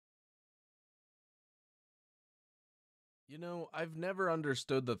You know, I've never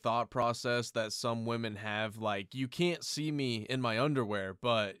understood the thought process that some women have, like, you can't see me in my underwear,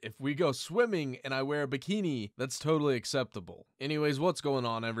 but if we go swimming and I wear a bikini, that's totally acceptable. Anyways, what's going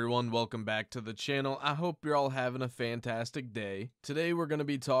on, everyone? Welcome back to the channel. I hope you're all having a fantastic day. Today we're going to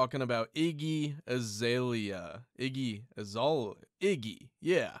be talking about Iggy Azalea. Iggy,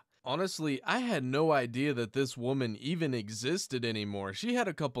 yeah. Honestly, I had no idea that this woman even existed anymore. She had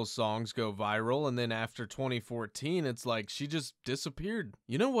a couple songs go viral, and then after 2014, it's like she just disappeared.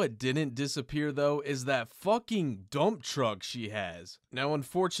 You know what didn't disappear though, is that fucking dump truck she has. Now,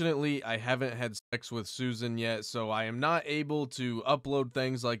 unfortunately, I haven't had sex with Susan yet, so I am not able to upload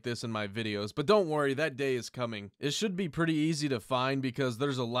things like this in my videos, but don't worry, that day is coming. It should be pretty easy to find because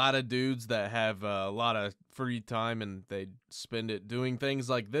there's a lot of dudes that have a lot of free time and they spend it doing things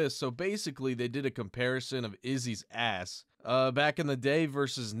like this. So basically they did a comparison of Izzy's ass back in the day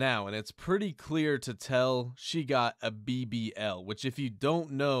versus now, and it's pretty clear to tell she got a BBL, which if you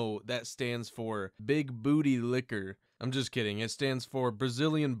don't know, that stands for big booty liquor. I'm just kidding. It stands for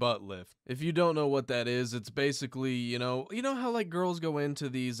Brazilian butt lift. If you don't know what that is, it's basically, you know how like girls go into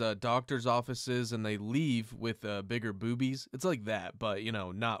these doctor's offices and they leave with bigger boobies? It's like that, but you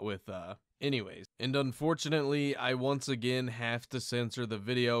know, not with anyways, and unfortunately, I once again have to censor the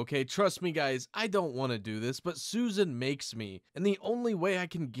video. Okay, trust me guys, I don't want to do this, but Susan makes me. And the only way I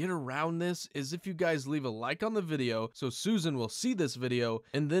can get around this is if you guys leave a like on the video so Susan will see this video,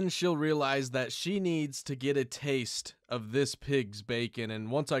 and then she'll realize that she needs to get a taste of this pig's bacon. And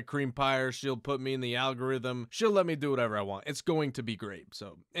once I cream pie her, she'll put me in the algorithm. She'll let me do whatever I want. It's going to be great.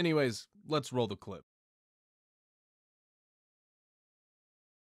 So anyways, let's roll the clip.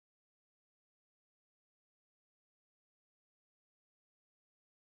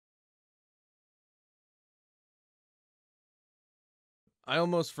 I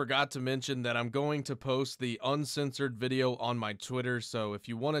almost forgot to mention that I'm going to post the uncensored video on my Twitter, so if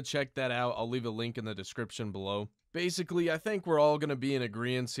you want to check that out, I'll leave a link in the description below. Basically, I think we're all gonna be in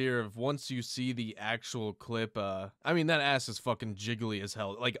agreement here of once you see the actual clip, I mean, that ass is fucking jiggly as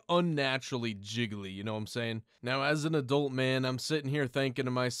hell, like unnaturally jiggly, you know what I'm saying? Now, as an adult man, I'm sitting here thinking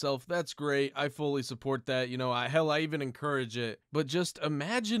to myself, that's great, I fully support that, you know, I even encourage it, but just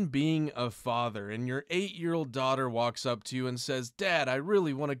imagine being a father and your 8-year-old daughter walks up to you and says, Dad, I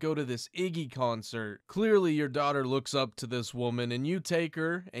really want to go to this Iggy concert. Clearly, your daughter looks up to this woman and you take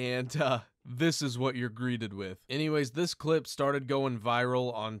her and, this is what you're greeted with. Anyways, this clip started going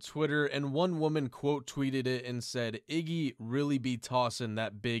viral on Twitter, and one woman quote tweeted it and said, Iggy really be tossing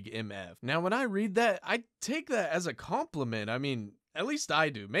that big MF. Now, when I read that, I take that as a compliment. I mean, at least I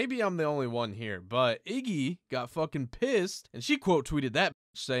do. Maybe I'm the only one here, but Iggy got fucking pissed, and she quote tweeted that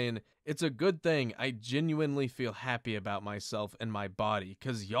saying, it's a good thing I genuinely feel happy about myself and my body,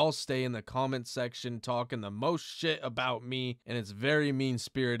 cause y'all stay in the comment section talking the most shit about me, and it's very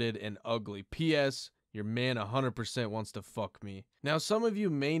mean-spirited and ugly. P.S. Your man 100% wants to fuck me. Now, some of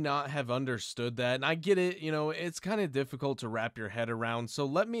you may not have understood that, and I get it, you know, it's kind of difficult to wrap your head around, so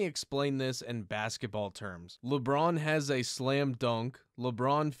let me explain this in basketball terms. LeBron has a slam dunk.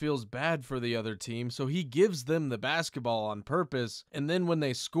 LeBron feels bad for the other team, so he gives them the basketball on purpose, and then when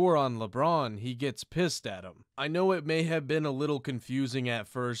they score on LeBron, he gets pissed at him. I know it may have been a little confusing at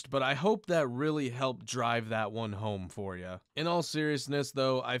first, but I hope that really helped drive that one home for you. In all seriousness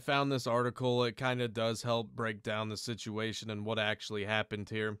though, I found this article, it kind of does help break down the situation and what actually happened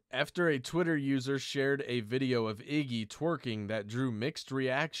here. After a Twitter user shared a video of Iggy twerking that drew mixed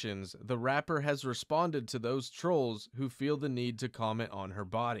reactions, the rapper has responded to those trolls who feel the need to comment on her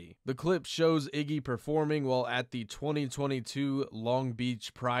body. The clip shows Iggy performing while at the 2022 Long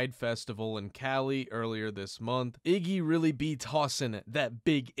Beach Pride Festival in Cali earlier this month. Iggy really be tossin' that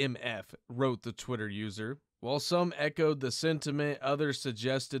big MF, wrote the Twitter user. While some echoed the sentiment, others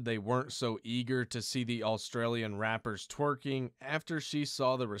suggested they weren't so eager to see the Australian rappers twerking. After she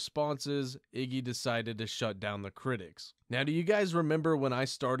saw the responses, Iggy decided to shut down the critics. Now, do you guys remember when I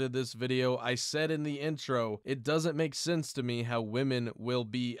started this video, I said in the intro, it doesn't make sense to me how women will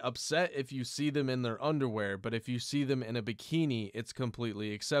be upset if you see them in their underwear, but if you see them in a bikini, it's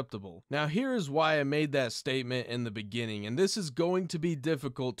completely acceptable. Now, here is why I made that statement in the beginning, and this is going to be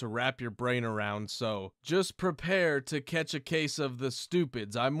difficult to wrap your brain around, so just prepare to catch a case of the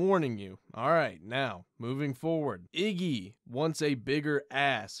stupids, I'm warning you. Alright, now, moving forward. Iggy wants a bigger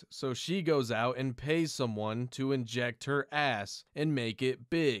ass, so she goes out and pays someone to inject her ass and make it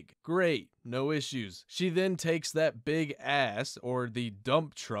big. Great, no issues. She then takes that big ass, or the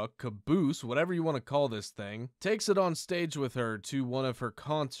dump truck, caboose, whatever you want to call this thing, takes it on stage with her to one of her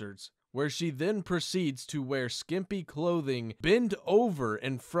concerts, where she then proceeds to wear skimpy clothing, bend over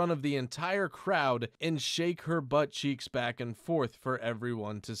in front of the entire crowd, and shake her butt cheeks back and forth for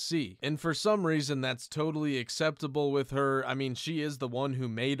everyone to see. And for some reason, that's totally acceptable with her. I mean, she is the one who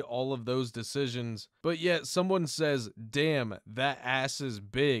made all of those decisions, but yet someone says, damn, that ass is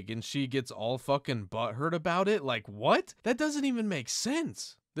big, and she gets all fucking butthurt about it? Like, what? That doesn't even make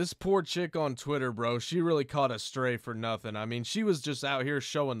sense. This poor chick on Twitter, bro, she really caught a stray for nothing. I mean, she was just out here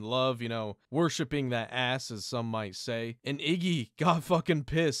showing love, you know, worshiping that ass, as some might say. And Iggy got fucking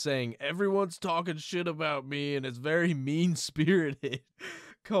pissed, saying, everyone's talking shit about me, and it's very mean-spirited.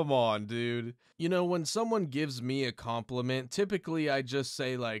 Come on, dude. You know, when someone gives me a compliment, typically I just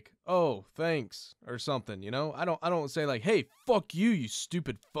say like, oh, thanks, or something, you know? I don't say like, hey, fuck you, you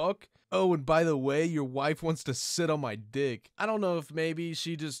stupid fuck. Oh, and by the way, your wife wants to sit on my dick. I don't know if maybe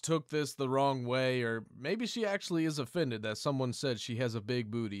she just took this the wrong way, or maybe she actually is offended that someone said she has a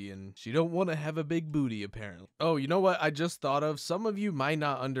big booty and she don't want to have a big booty, apparently. Oh, you know what I just thought of? Some of you might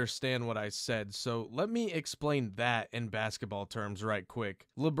not understand what I said, so let me explain that in basketball terms right quick.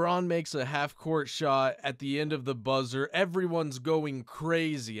 LeBron makes a half-court shot at the end of the buzzer. Everyone's going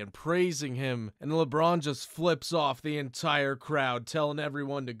crazy and praising him, and LeBron just flips off the entire crowd, telling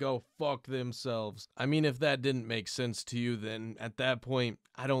everyone to go fuck themselves. I mean, if that didn't make sense to you, then at that point,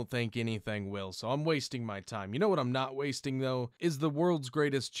 I don't think anything will, so I'm wasting my time. You know what I'm not wasting, though? Is the world's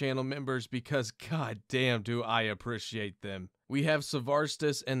greatest channel members, because god damn do I appreciate them. We have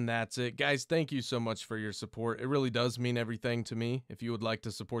Savarstis, and that's it. Guys, thank you so much for your support. It really does mean everything to me. If you would like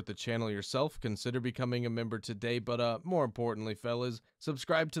to support the channel yourself, consider becoming a member today. But more importantly, fellas,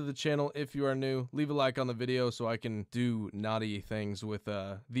 subscribe to the channel if you are new. Leave a like on the video so I can do naughty things with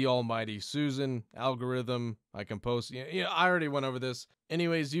the almighty Susan algorithm. I can post, you know, I already went over this.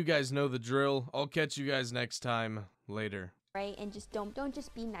 Anyways, you guys know the drill. I'll catch you guys next time. Later. Right, and just don't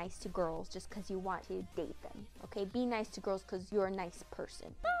just be nice to girls just because you want to date them. Okay, be nice to girls because you're a nice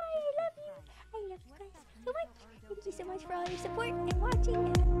person. Bye, I love you. I love you guys so much. Thank you so much for all your support and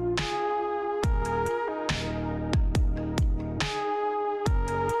watching.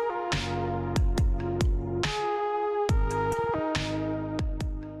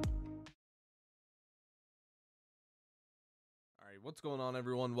 What's going on,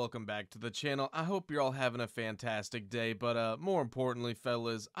 everyone? Welcome back to the channel. I hope you're all having a fantastic day, but more importantly,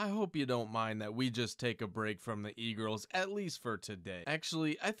 fellas, I hope you don't mind that we just take a break from the e-girls, at least for today.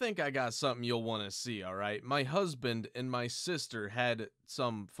 Actually, I think I got something you'll want to see, alright? My husband and my sister had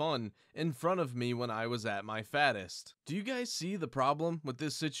some fun in front of me when I was at my fattest. Do you guys see the problem with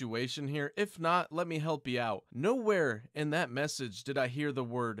this situation here? If not, let me help you out. Nowhere in that message did I hear the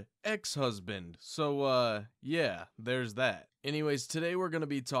word ex-husband, so yeah, there's that. Anyways, today we're going to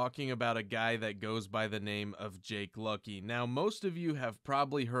be talking about a guy that goes by the name of Jake Lucky. Now, most of you have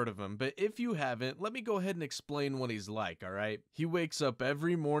probably heard of him, but if you haven't, let me go ahead and explain what he's like, alright? He wakes up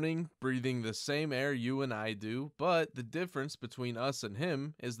every morning breathing the same air you and I do, but the difference between us and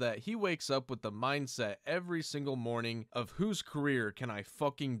him is that he wakes up with the mindset every single morning of whose career can I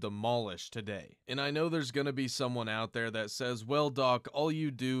fucking demolish today. And I know there's going to be someone out there that says, well, Doc, all you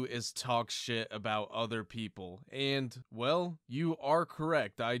do is talk shit about other people. And, well, you are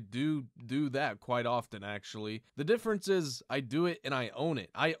correct. I do that quite often, actually. The difference is I do it and I own it.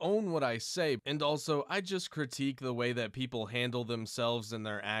 I own what I say, and also I just critique the way that people handle themselves and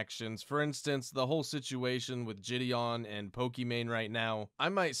their actions. For instance, the whole situation with Gideon and Pokimane right now. I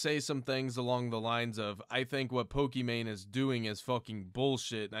might say some things along the lines of, I think what Pokimane is doing is fucking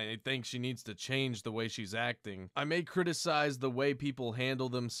bullshit, and I think she needs to change the way she's acting. I may criticize the way people handle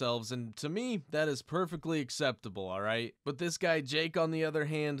themselves, and to me, that is perfectly acceptable, alright? But this guy Jake, on the other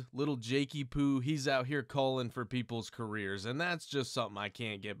hand, little Jakey Poo, he's out here calling for people's careers, and that's just something I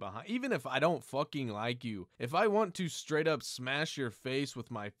can't get behind. Even if I don't fucking like you, if I want to straight up smash your face with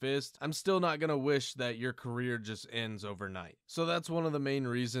my fist, I'm still not gonna wish that your career just ends overnight. So that's one of the main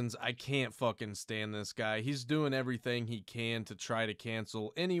reasons I can't fucking stand this guy. He's doing everything he can to try to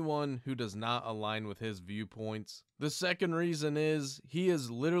cancel anyone who does not align with his viewpoints. The second reason is he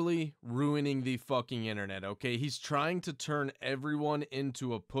is literally ruining the fucking internet, okay? He's trying to turn everyone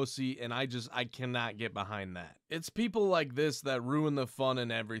into a pussy, and I cannot get behind that. It's people like this that ruin the fun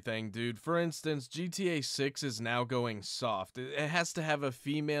and everything, dude. For instance, GTA 6 is now going soft. It has to have a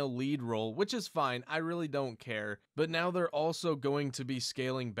female lead role, which is fine. I really don't care. But now they're also going to be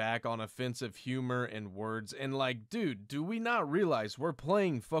scaling back on offensive humor and words. And like, dude, do we not realize we're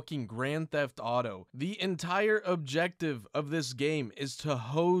playing fucking Grand Theft Auto? The entire objective objective of this game is to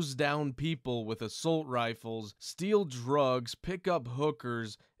hose down people with assault rifles, steal drugs, pick up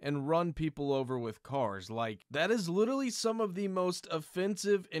hookers, and run people over with cars. Like, that is literally some of the most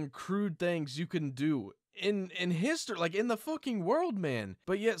offensive and crude things you can do in history, like in the fucking world, man.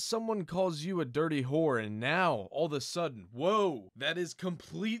 But yet someone calls you a dirty whore, and now all of a sudden, whoa, that is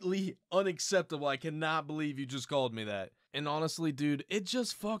completely unacceptable. I cannot believe you just called me that. And honestly, dude, it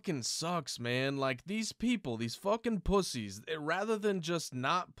just fucking sucks, man. Like, these people, these fucking pussies, rather than just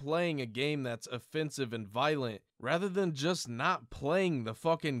not playing a game that's offensive and violent, rather than just not playing the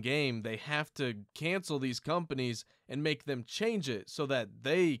fucking game, they have to cancel these companies and make them change it so that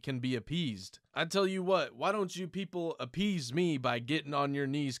they can be appeased. I tell you what, why don't you people appease me by getting on your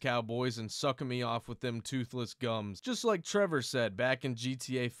knees, cowboys, and sucking me off with them toothless gums? Just like Trevor said back in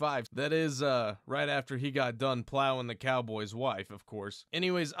GTA 5. That is, right after he got done plowing the cowboy's wife, of course.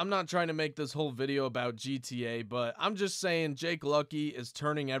 Anyways, I'm not trying to make this whole video about GTA, but I'm just saying Jake Lucky is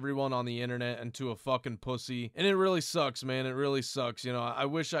turning everyone on the internet into a fucking pussy, and it really sucks, man. It really sucks. You know, I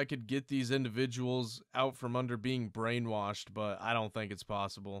wish I could get these individuals out from under being brainwashed, but I don't think it's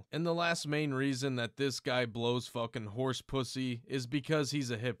possible. And the last main reason that this guy blows fucking horse pussy is because he's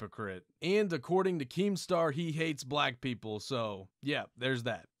a hypocrite. And according to Keemstar, he hates black people, so yeah, there's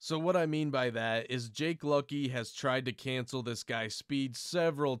that. So what I mean by that is Jake Lucky has tried to cancel this guy Speed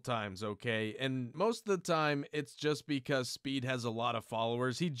several times, okay? And most of the time, it's just because Speed has a lot of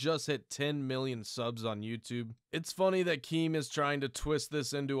followers. He just hit 10 million subs on YouTube. It's funny that Keem is trying to twist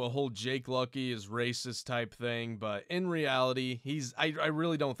this into a whole Jake Lucky is racist type thing, but in reality, I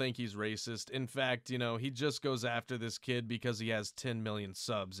really don't think he's racist. In fact, you know, he just goes after this kid because he has 10 million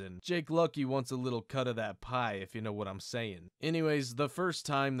subs, and Jake Lucky wants a little cut of that pie, if you know what I'm saying. Anyways, the first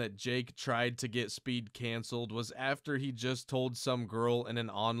time that Jake tried to get Speed canceled was after he just told some girl in an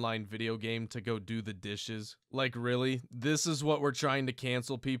online video game to go do the dishes. Like, really? This is what we're trying to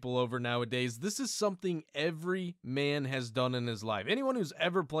cancel people over nowadays? This is something every man has done in his life. Anyone who's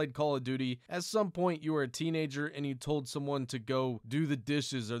ever played Call of Duty, at some point you were a teenager and you told someone to go do the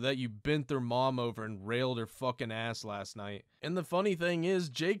dishes, or that you bent their mom over and railed her fucking ass last night. And the funny thing is,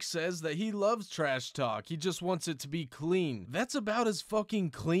 Jake says that he loves trash talk. He just wants it to be clean. That's about as fucking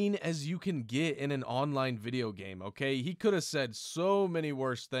clean as you can get in an online video game, okay? He could have said so many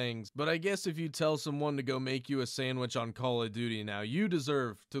worse things, but I guess if you tell someone to go make you a sandwich on Call of Duty now, you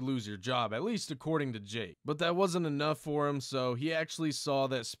deserve to lose your job, at least according to Jake. But that wasn't enough for him, so he actually saw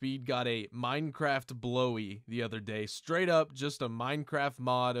that Speed got a Minecraft blowy the other day. Straight up, just a Minecraft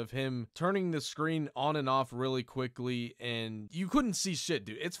mod of him turning the screen on and off really quickly, and you couldn't see shit,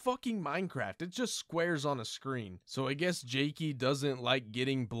 dude. It's fucking Minecraft. It's just squares on a screen. So I guess Jakey doesn't like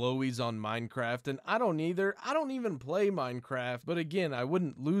getting blowies on Minecraft, and I don't either. I don't even play Minecraft, but again, I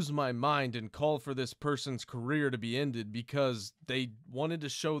wouldn't lose my mind and call for this person's career to be ended because they wanted to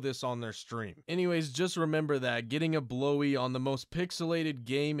show this on their stream. Anyways, just remember that getting a blowy on the most pixelated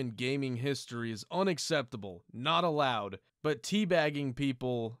game in gaming history is unacceptable, not allowed. But teabagging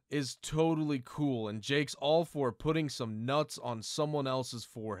people is totally cool, and Jake's all for putting some nuts on someone else's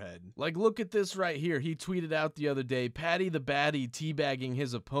forehead. Like, look at this right here. He tweeted out the other day, Patty the Baddie teabagging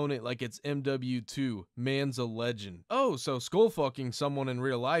his opponent like it's MW2. Man's a legend. Oh, so skull fucking someone in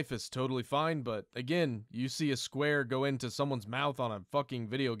real life is totally fine, but again, you see a square go into someone's mouth on a fucking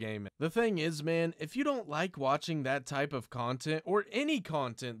video game. The thing is, man, if you don't like watching that type of content, or any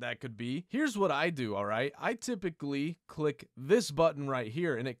content that could be, here's what I do, alright? I typically click this button right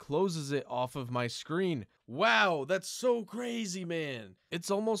here and it closes it off of my screen. Wow, that's so crazy, man.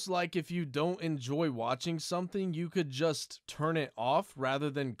 It's almost like if you don't enjoy watching something, you could just turn it off rather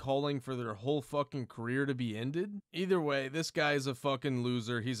than calling for their whole fucking career to be ended. Either way, this guy is a fucking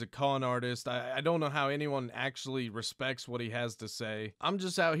loser. He's a con artist. I don't know how anyone actually respects what he has to say. I'm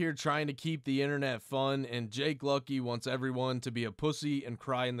just out here trying to keep the internet fun, and Jake Lucky wants everyone to be a pussy and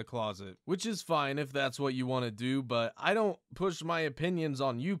cry in the closet. Which is fine if that's what you want to do, but I don't push my opinions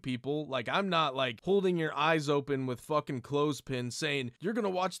on you people. Like, I'm not like holding your eyes open with fucking clothespins saying, you're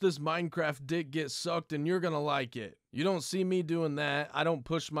gonna watch this Minecraft dick get sucked and you're gonna like it. You don't see me doing that. I don't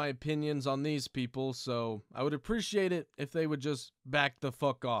push my opinions on these people, so I would appreciate it if they would just back the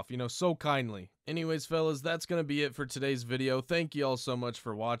fuck off, you know, so kindly. Anyways, fellas, that's gonna be it for today's video. Thank you all so much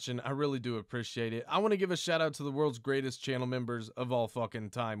for watching. I really do appreciate it. I want to give a shout out to the world's greatest channel members of all fucking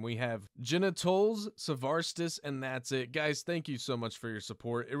time. We have Jenna Tolls, Savarstis, and that's it. Guys, thank you so much for your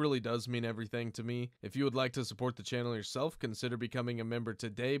support. It really does mean everything to me. If you would like to support the channel yourself, consider becoming a member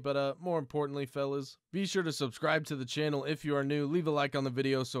today. But more importantly, fellas, be sure to subscribe to the channel if you are new. Leave a like on the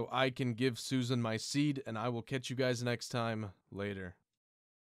video so I can give Susan my seed, and I will catch you guys next time. Later.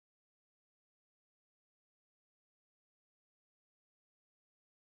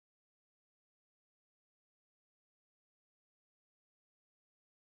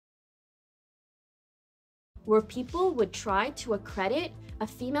 where people would try to accredit a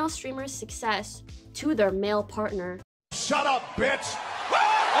female streamer's success to their male partner. Shut up, bitch!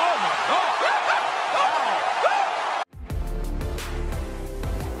 Oh my god!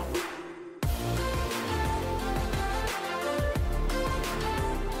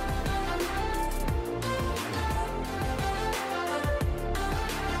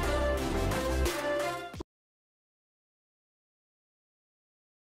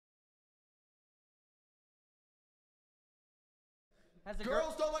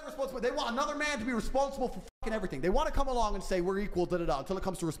 Girls don't like responsibility. They want another man to be responsible for fucking everything. They want to come along and say we're equal, da-da-da, until it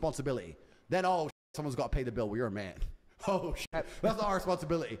comes to responsibility. Then, oh, someone's got to pay the bill. Well, you're a man. Oh, shit. That's not our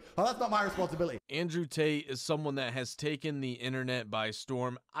responsibility. Oh, that's not my responsibility. Andrew Tate is someone that has taken the internet by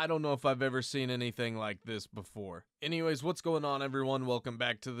storm. I don't know if I've ever seen anything like this before. Anyways, what's going on, everyone? Welcome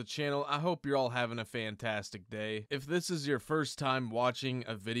back to the channel. I hope you're all having a fantastic day. If this is your first time watching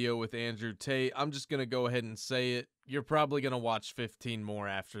a video with Andrew Tate, I'm just gonna go ahead and say it. You're probably gonna watch 15 more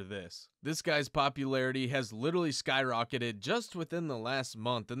after this. This guy's popularity has literally skyrocketed just within the last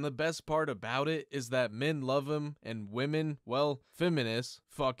month, and the best part about it is that men love him and women, well, feminists,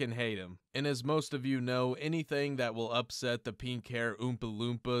 fucking hate him. And as most of you know, anything that will upset the pink hair Oompa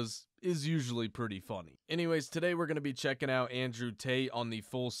Loompas is usually pretty funny. Anyways, today we're going to be checking out Andrew Tate on the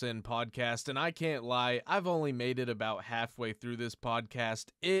Full Send podcast, and I can't lie, I've only made it about halfway through this podcast.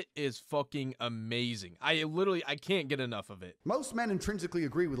 It is fucking amazing. I can't get enough of it. Most men intrinsically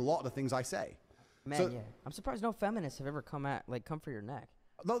agree with a lot of the things I say. Man, yeah. I'm surprised no feminists have ever come for your neck.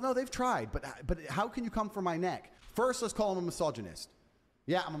 No, they've tried, but how can you come for my neck? First, let's call him a misogynist.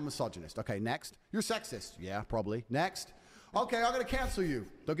 Yeah, I'm a misogynist. Okay, next. You're sexist. Yeah, probably. Next. Okay, I'm gonna cancel you.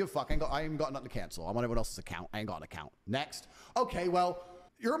 Don't give a fuck. I ain't got nothing to cancel. I'm on everyone else's account. I ain't got an account. Next. Okay, well,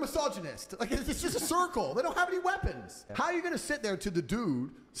 you're a misogynist. Like, it's just a circle. They don't have any weapons. How are you gonna sit there to the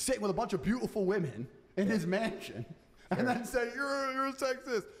dude sitting with a bunch of beautiful women in his mansion and then say you're a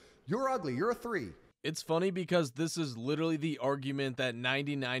sexist? You're ugly. You're a 3. It's funny because this is literally the argument that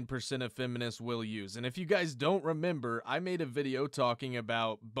 99% of feminists will use. And if you guys don't remember, I made a video talking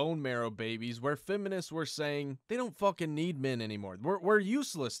about bone marrow babies where feminists were saying they don't fucking need men anymore. We're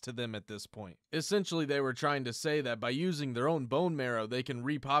useless to them at this point. Essentially, they were trying to say that by using their own bone marrow, they can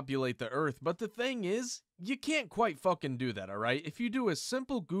repopulate the earth. But the thing is, you can't quite fucking do that, alright? If you do a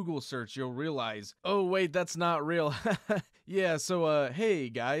simple Google search, you'll realize, oh wait, that's not real. Yeah, so hey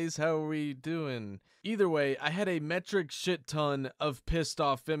guys, how are we doing? Either way, I had a metric shit ton of pissed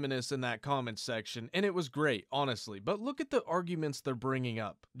off feminists in that comment section, and it was great, honestly. But look at the arguments they're bringing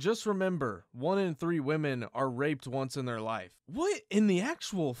up. Just remember, 1 in 3 women are raped once in their life. What in the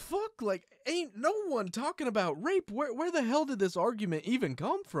actual fuck? Like, ain't no one talking about rape. Where the hell did this argument even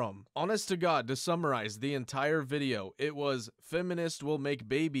come from? Honest to God, to summarize the entire video, it was feminists will make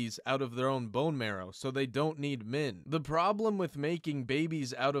babies out of their own bone marrow, so they don't need men. The problem with making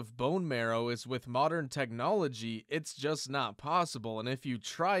babies out of bone marrow is with modern technology, it's just not possible, and if you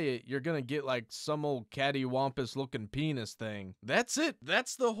try it, you're gonna get like some old cattywampus looking penis thing. That's it.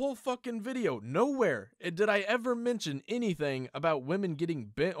 That's the whole fucking video. Nowhere did I ever mention anything about women getting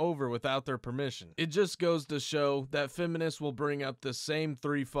bent over without their permission. It just goes to show that feminists will bring up the same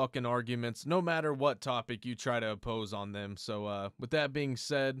 3 fucking arguments no matter what topic you try to oppose on them. So with that being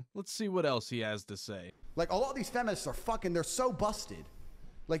said, let's see what else he has to say. Like, a lot of these feminists are fucking, they're so busted.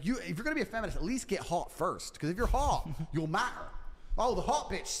 Like, if you're gonna be a feminist, at least get hot first. Because if you're hot, you'll matter. Oh, the hot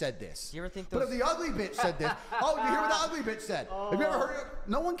bitch said this. You ever think those... But if the ugly bitch said this, oh, you hear what the ugly bitch said? Have you ever heard it?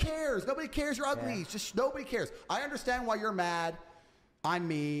 No one cares. Nobody cares you're ugly. Yeah. It's just nobody cares. I understand why you're mad. I'm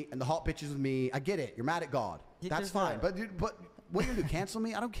me, and the hot bitch is with me. I get it. You're mad at God. That's fine. But what are you gonna do? Cancel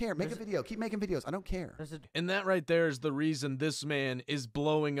me? I don't care. Make a video. Keep making videos. I don't care. And that right there is the reason this man is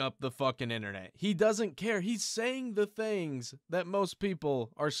blowing up the fucking internet. He doesn't care. He's saying the things that most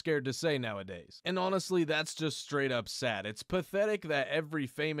people are scared to say nowadays. And honestly, that's just straight up sad. It's pathetic that every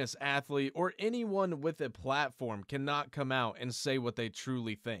famous athlete or anyone with a platform cannot come out and say what they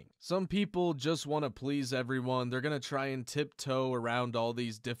truly think. Some people just want to please everyone. They're gonna try and tiptoe around all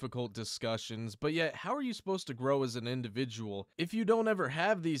these difficult discussions, but yet how are you supposed to grow as an individual if you don't ever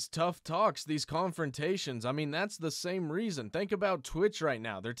have these tough talks, these confrontations? I mean, that's the same reason. Think about Twitch right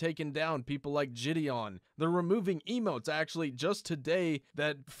now. They're taking down people like Gideon. They're removing emotes. Actually, just today,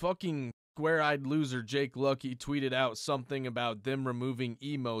 that fucking square-eyed loser Jake Lucky tweeted out something about them removing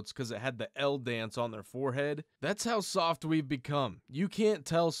emotes because it had the L dance on their forehead. That's how soft we've become. You can't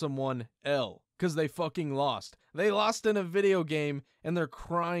tell someone L because they fucking lost. They lost in a video game and they're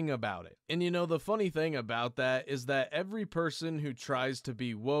crying about it. And you know, the funny thing about that is that every person who tries to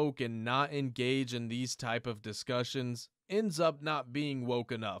be woke and not engage in these type of discussions ends up not being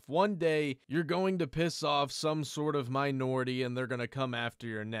woke enough. One day, you're going to piss off some sort of minority and they're going to come after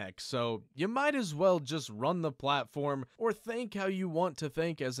your neck. So you might as well just run the platform or think how you want to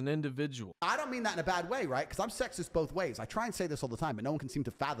think as an individual. I don't mean that in a bad way, right? Because I'm sexist both ways. I try and say this all the time, but no one can seem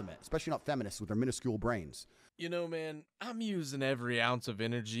to fathom it, especially not feminists with their minuscule brains. You know, man, I'm using every ounce of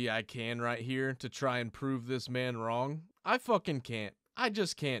energy I can right here to try and prove this man wrong. I fucking can't. I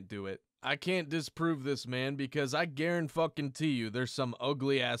just can't do it. I can't disprove this man because I guarantee you there's some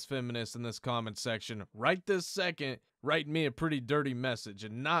ugly ass feminists in this comment section right this second writing me a pretty dirty message,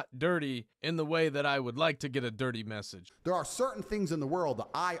 and not dirty in the way that I would like to get a dirty message. There are certain things in the world that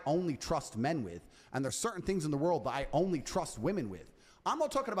I only trust men with, and there's certain things in the world that I only trust women with. I'm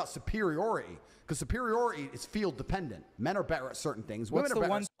not talking about superiority, because superiority is field dependent. Men are better at certain things. Women are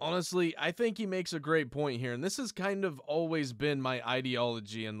better at... Honestly, I think he makes a great point here, and this has kind of always been my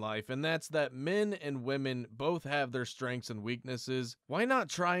ideology in life, and that's that men and women both have their strengths and weaknesses. Why not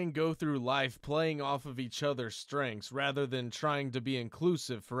try and go through life playing off of each other's strengths rather than trying to be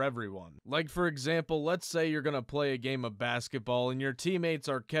inclusive for everyone? Like, for example, let's say you're gonna play a game of basketball and your teammates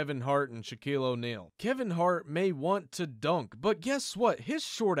are Kevin Hart and Shaquille O'Neal. Kevin Hart may want to dunk, but guess what? His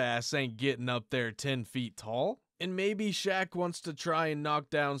short ass ain't getting up there 10 feet tall. And maybe Shaq wants to try and knock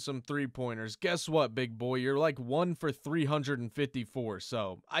down some three-pointers. Guess what, big boy? You're like 1 for 354,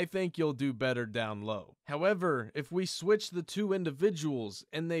 so I think you'll do better down low. However, if we switch the two individuals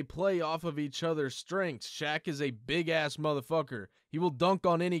and they play off of each other's strengths, Shaq is a big-ass motherfucker. He will dunk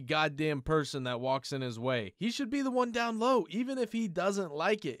on any goddamn person that walks in his way. He should be the one down low, even if he doesn't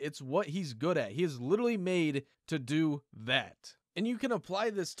like it. It's what he's good at. He is literally made to do that. And you can apply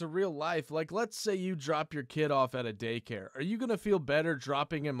this to real life. Like, let's say you drop your kid off at a daycare. Are you going to feel better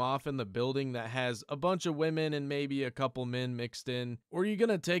dropping him off in the building that has a bunch of women and maybe a couple men mixed in? Or are you going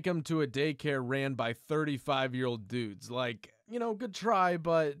to take him to a daycare ran by 35-year-old dudes? Like, you know, good try,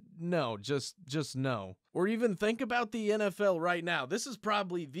 but no, just no. Or even think about the NFL right now. This is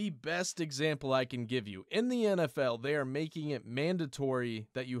probably the best example I can give you. In the NFL, they are making it mandatory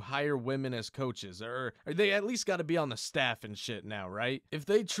that you hire women as coaches, or they at least got to be on the staff and shit now, right? If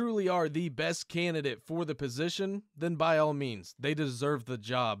they truly are the best candidate for the position, then by all means, they deserve the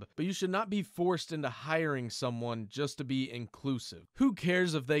job. But you should not be forced into hiring someone just to be inclusive. Who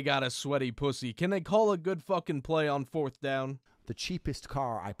cares if they got a sweaty pussy? Can they call a good fucking play on 4th down? The cheapest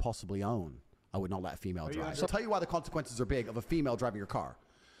car I possibly own, I would not let a female drive. So I'll tell you why the consequences are big of a female driving your car.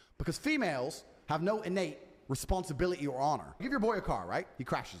 Because females have no innate responsibility or honor. Give your boy a car, right? He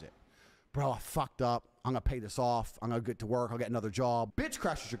crashes it. Bro, I fucked up. I'm going to pay this off. I'm going to get to work. I'll get another job. Bitch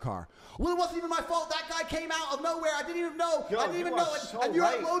crashes your car. Well, it wasn't even my fault. That guy came out of nowhere. I didn't even know. Yo, I didn't even know it. So and you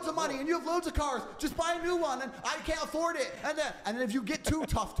right. have loads of money and you have loads of cars. Just buy a new one and I can't afford it. And then if you get too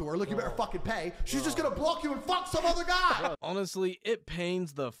tough to her, look, you better fucking pay. She's just going to block you and fuck some other guy. Honestly, it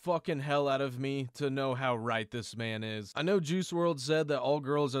pains the fucking hell out of me to know how right this man is. I know Juice WRLD said that all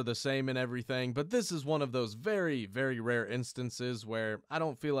girls are the same and everything, but this is one of those very, very rare instances where I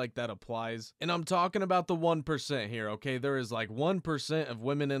don't feel like that applies. And I'm talking about the 1% here, okay? There is like 1% of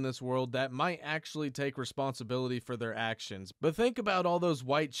women in this world that might actually take responsibility for their actions. But think about all those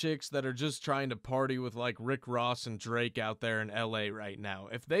white chicks that are just trying to party with like Rick Ross and Drake out there in LA right now.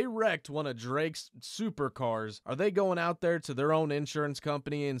 If they wrecked one of Drake's supercars, are they going out there to their own insurance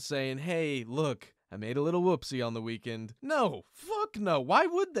company and saying, hey, look, I made a little whoopsie on the weekend? No, fuck no. Why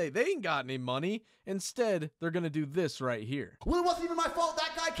would they? They ain't got any money. Instead, they're gonna do this right here. Well, it wasn't even my fault.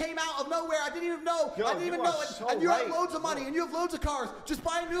 That guy came out of nowhere. I didn't even know. Yo, I didn't even know it. so and you right. have loads of money and you have loads of cars. Just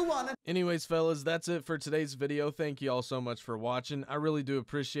buy a new one. Anyways, fellas, that's it for today's video. Thank you all so much for watching. I really do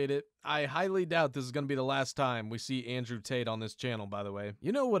appreciate it. I highly doubt this is going to be the last time we see Andrew Tate on this channel, by the way.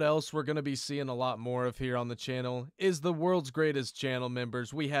 You know what else we're going to be seeing a lot more of here on the channel? Is the world's greatest channel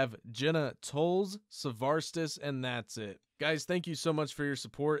members. We have Jenna Tolles, Savarstis, and that's it. Guys, thank you so much for your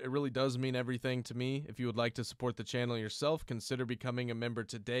support. It really does mean everything to me. If you would like to support the channel yourself, consider becoming a member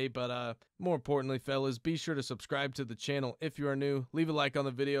today. But more importantly, fellas, be sure to subscribe to the channel if you are new. Leave a like on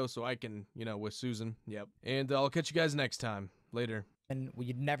the video so I can, you know, with Susan. Yep. And I'll catch you guys next time. Later. And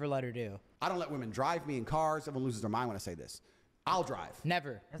you'd never let her do. I don't let women drive me in cars. Everyone loses their mind when I say this. I'll drive.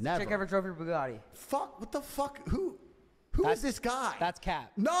 Never. Has the Never. Chick ever drove your Bugatti? Fuck, what the fuck? Who is this guy? That's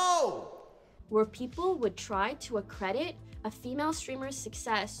Cap. No! Where people would try to accredit a female streamer's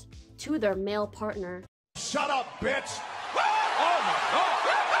success to their male partner. Shut up, bitch! Oh my God!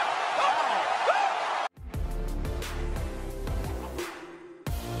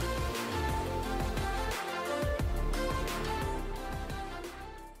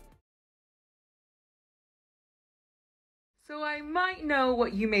 So I might know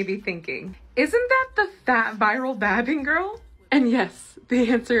what you may be thinking. Isn't that the fat viral vabbing girl? And yes, the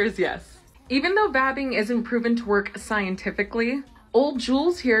answer is yes. Even though vabbing isn't proven to work scientifically, old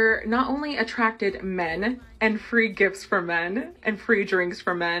Jules here not only attracted men and free gifts for men and free drinks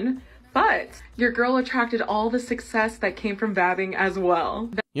for men, but your girl attracted all the success that came from vabbing as well.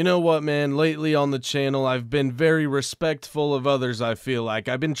 You know what, man? Lately on the channel, I've been very respectful of others, I feel like.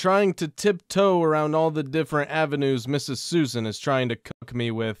 I've been trying to tiptoe around all the different avenues Mrs. Susan is trying to cook me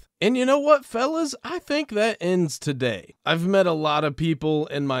with. And you know what, fellas? I think that ends today. I've met a lot of people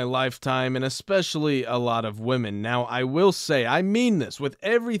in my lifetime, and especially a lot of women. Now, I will say, I mean this with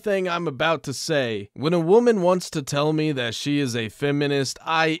everything I'm about to say. When a woman wants to tell me that she is a feminist,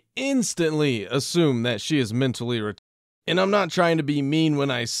 I instantly assume that she is mentally retarded. And I'm not trying to be mean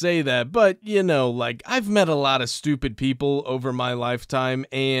when I say that, but, you know, like, I've met a lot of stupid people over my lifetime,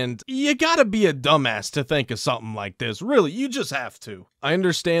 and you gotta be a dumbass to think of something like this. Really, you just have to. I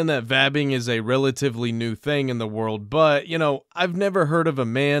understand that vabbing is a relatively new thing in the world, but, you know, I've never heard of a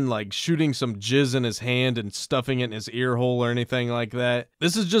man, like, shooting some jizz in his hand and stuffing it in his ear hole or anything like that.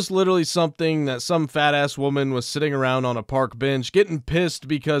 This is just literally something that some fat-ass woman was sitting around on a park bench getting pissed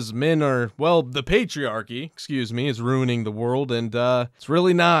because men are, well, the patriarchy, excuse me, is ruining the world, and, it's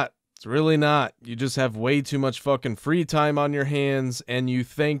really not. It's really not. You just have way too much fucking free time on your hands, and you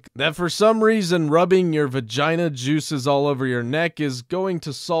think that for some reason rubbing your vagina juices all over your neck is going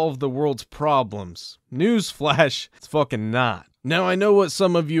to solve the world's problems. Newsflash, it's fucking not. Now, I know what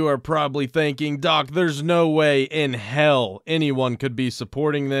some of you are probably thinking, Doc, there's no way in hell anyone could be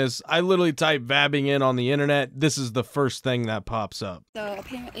supporting this. I literally type vabbing in on the internet. This is the first thing that pops up. So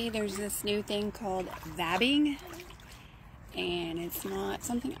apparently there's this new thing called vabbing. And it's not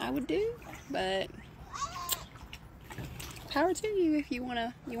something I would do, but power to you if you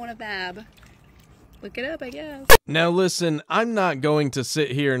wanna vab. Look it up, I guess. Now listen, I'm not going to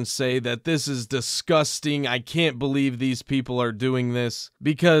sit here and say that this is disgusting, I can't believe these people are doing this,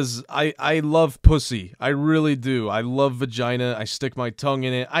 because I love pussy. I really do. I love vagina. I stick my tongue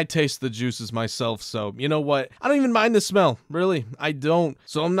in it. I taste the juices myself, so you know what? I don't even mind the smell. Really, I don't.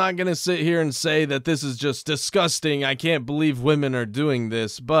 So I'm not gonna sit here and say that this is just disgusting. I can't believe women are doing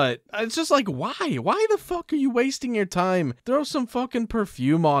this, but it's just like, why? Why the fuck are you wasting your time? Throw some fucking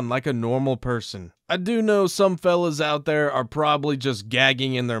perfume on like a normal person. I do know some fellas out there are probably just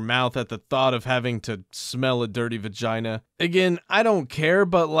gagging in their mouth at the thought of having to smell a dirty vagina. Again, I don't care,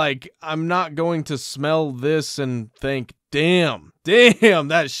 but like, I'm not going to smell this and think, damn,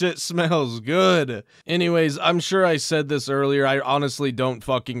 that shit smells good. Anyways, I'm sure I said this earlier. I honestly don't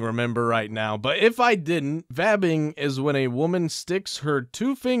fucking remember right now. But if I didn't, vabbing is when a woman sticks her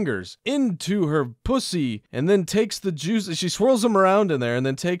 2 fingers into her pussy and then takes the juices. She swirls them around in there and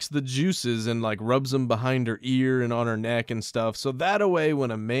then takes the juices and like rubs them behind her ear and on her neck and stuff. So that way,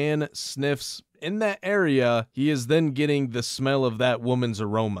 when a man sniffs in that area, he is then getting the smell of that woman's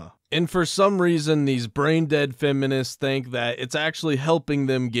aroma. And for some reason, these brain-dead feminists think that it's actually helping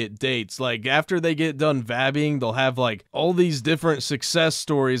them get dates. Like, after they get done vabbing, they'll have, like, all these different success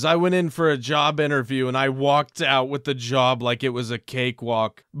stories. I went in for a job interview, and I walked out with the job like it was a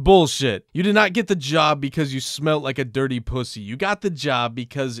cakewalk. Bullshit. You did not get the job because you smelled like a dirty pussy. You got the job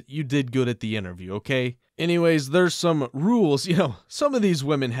because you did good at the interview, okay? Anyways, there's some rules. You know, some of these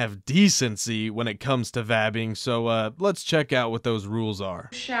women have decency when it comes to vabbing, so let's check out what those rules are.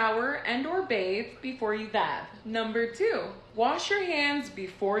 Shower and or bathe before you vab. Number 2, wash your hands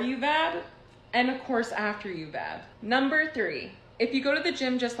before you vab and of course after you vab. Number 3, if you go to the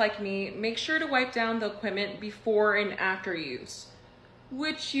gym just like me, make sure to wipe down the equipment before and after use,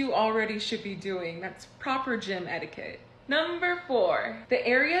 which you already should be doing. That's proper gym etiquette. Number 4, the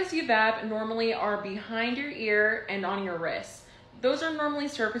areas you vab normally are behind your ear and on your wrists. Those are normally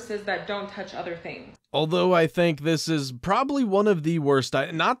surfaces that don't touch other things. Although I think this is probably one of the worst,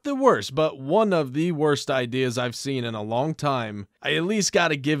 not the worst, but one of the worst ideas I've seen in a long time. I at least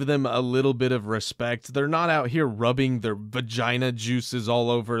gotta give them a little bit of respect. They're not out here rubbing their vagina juices all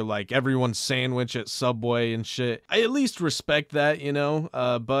over like everyone's sandwich at Subway and shit. I at least respect that, you know,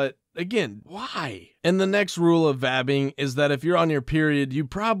 but again, why? And the next rule of vabbing is that if you're on your period, you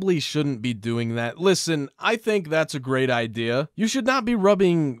probably shouldn't be doing that. Listen, I think that's a great idea. You should not be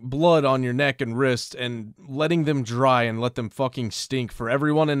rubbing blood on your neck and wrist and letting them dry and let them fucking stink for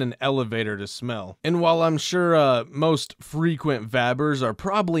everyone in an elevator to smell. And while I'm sure most frequent vabbers are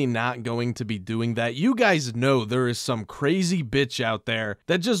probably not going to be doing that, you guys know there is some crazy bitch out there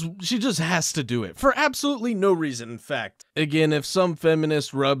that she just has to do it for absolutely no reason. In fact, again, if some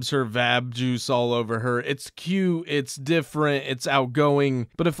feminist rubs her vab juice all over over her. It's cute, it's different, it's outgoing.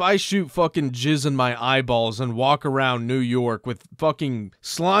 But if I shoot fucking jizz in my eyeballs and walk around New York with fucking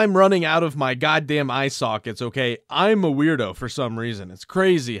slime running out of my goddamn eye sockets, okay, I'm a weirdo for some reason. It's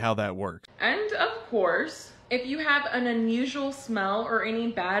crazy how that works. And of course, if you have an unusual smell or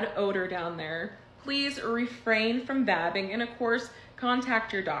any bad odor down there, please refrain from vabbing and of course,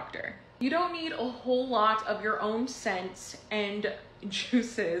 contact your doctor. You don't need a whole lot of your own scents and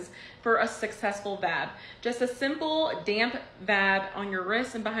juices for a successful vab. Just a simple damp vab on your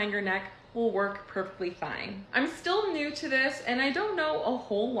wrist and behind your neck will work perfectly fine. I'm still new to this and I don't know a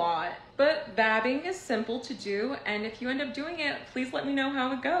whole lot, but vabbing is simple to do, and if you end up doing it, please let me know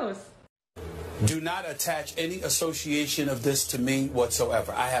how it goes. Do not attach any association of this to me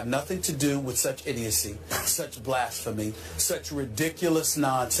whatsoever. I have nothing to do with such idiocy, such blasphemy, such ridiculous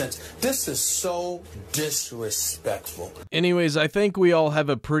nonsense. This is so disrespectful. Anyways, I think we all have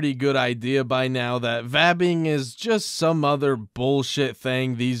a pretty good idea by now that vabbing is just some other bullshit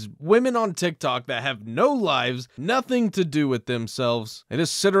thing these women on TikTok that have no lives, nothing to do with themselves, they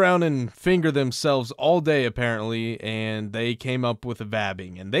just sit around and finger themselves all day apparently, and they came up with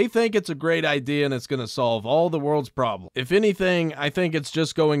vabbing, and they think it's a great idea and it's going to solve all the world's problems. If anything, I think it's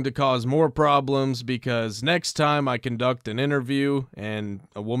just going to cause more problems, because next time I conduct an interview and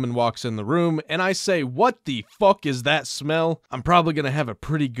a woman walks in the room and I say, "What the fuck is that smell?" I'm probably going to have a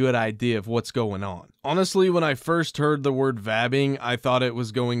pretty good idea of what's going on. Honestly, when I first heard the word vabbing, I thought it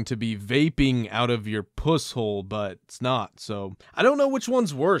was going to be vaping out of your puss hole, but it's not. So I don't know which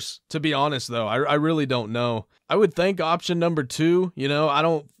one's worse, to be honest though. I really don't know. I would think option number 2, you know,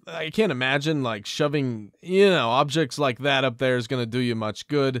 I can't imagine like shoving, you know, objects like that up there is going to do you much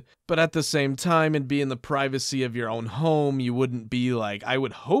good. But at the same time, it'd be in the privacy of your own home. You wouldn't be like, I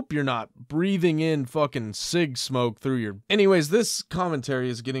would hope you're not breathing in fucking cig smoke through your... Anyways, this commentary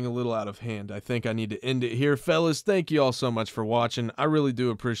is getting a little out of hand. I think I need to end it here. Fellas, thank you all so much for watching. I really do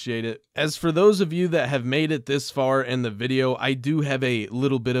appreciate it. As for those of you that have made it this far in the video, I do have a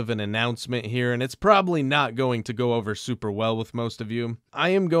little bit of an announcement here, and it's probably not going to go over super well with most of you. I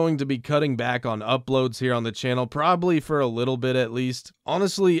am going to be cutting back on uploads here on the channel, probably for a little bit at least.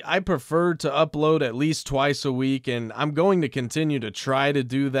 Honestly, I prefer to upload at least twice a week, and I'm going to continue to try to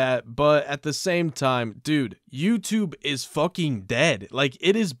do that, but at the same time, dude, YouTube is fucking dead. Like,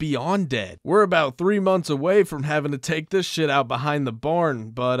 it is beyond dead. We're about 3 months away from having to take this shit out behind the barn,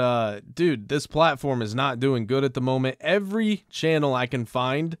 but dude, this platform is not doing good at the moment. Every channel I can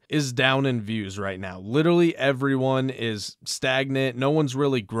find is down in views right now. Literally everyone is stagnant. No one's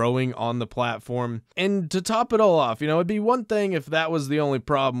really growing on the platform. And to top it all off, you know, it'd be one thing if that was the only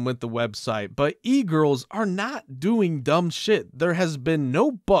problem with the website, but e-girls are not doing dumb shit. There has been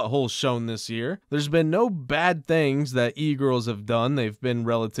no buttholes shown this year. There's been no bad things that e-girls have done. They've been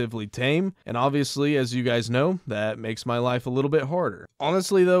relatively tame, and obviously, as you guys know, that makes my life a little bit harder.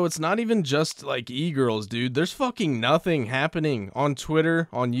 Honestly though, it's not even just like e-girls, dude. There's fucking nothing happening on Twitter,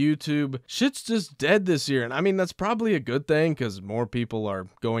 on YouTube. Shit's just dead this year, and I mean, that's probably a good thing because more people are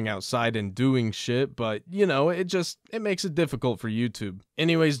going outside and doing shit, but you know, it makes it difficult for YouTube.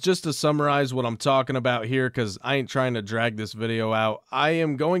 Anyways, just to summarize what I'm talking about here, because I ain't trying to drag this video out, I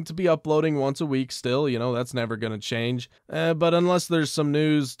am going to be uploading once a week still, you know, that's never gonna change. But unless there's some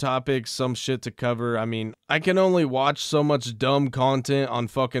news, topics, some shit to cover, I mean, I can only watch so much dumb content on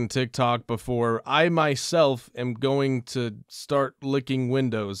fucking TikTok before I myself am going to start licking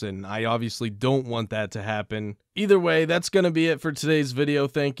windows, and I obviously don't want that to happen. Either way, that's going to be it for today's video.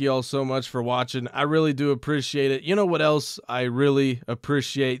 Thank you all so much for watching. I really do appreciate it. You know what else I really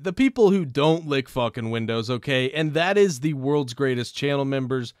appreciate? The people who don't lick fucking windows, okay? And that is the world's greatest channel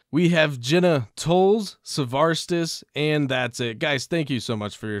members. We have Jenna Tolles, Savarstis, and that's it. Guys, thank you so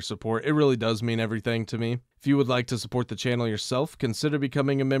much for your support. It really does mean everything to me. If you would like to support the channel yourself, consider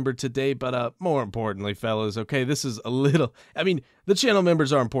becoming a member today, but more importantly, fellas, okay, this is a little, I mean, the channel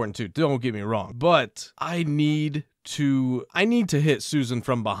members are important too, don't get me wrong, but I need to hit Susan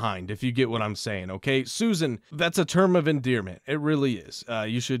from behind, if you get what I'm saying, okay? Susan, that's a term of endearment. It really is.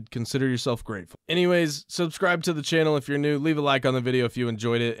 You should consider yourself grateful. Anyways, subscribe to the channel if you're new, leave a like on the video if you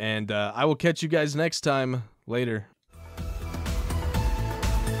enjoyed it, and I will catch you guys next time. Later.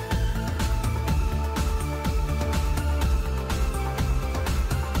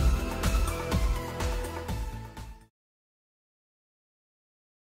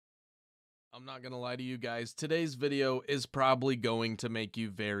 I'm not gonna lie to you guys, today's video is probably going to make you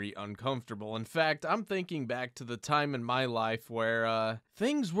very uncomfortable. In fact, I'm thinking back to the time in my life where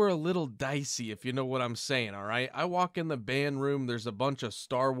things were a little dicey, if you know what I'm saying, alright? I walk in the band room, there's a bunch of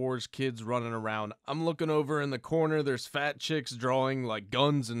Star Wars kids running around. I'm looking over in the corner, there's fat chicks drawing like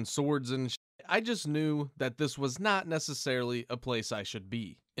guns and swords and shit. I just knew that this was not necessarily a place I should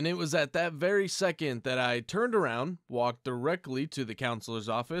be. And it was at that very second that I turned around, walked directly to the counselor's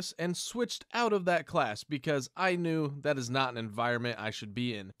office, and switched out of that class because I knew that is not an environment I should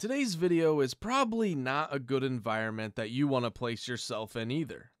be in. Today's video is probably not a good environment that you want to place yourself in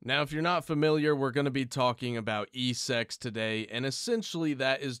either. Now, if you're not familiar, we're going to be talking about e-sex today, and essentially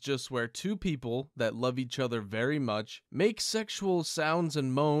that is just where two people that love each other very much make sexual sounds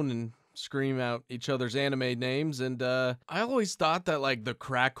and moan and scream out each other's anime names. And I always thought that like the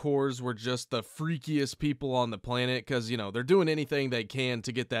crack whores were just the freakiest people on the planet because, you know, they're doing anything they can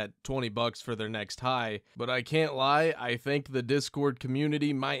to get that $20 for their next high. But I can't lie, I think the Discord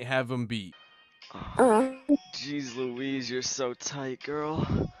community might have them beat. Jeez Louise, you're so tight,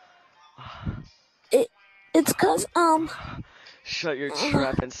 girl. It's cause, Shut your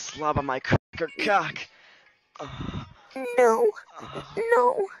trap and slob on my cracker cock. no.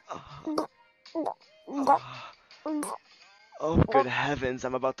 Oh, good heavens,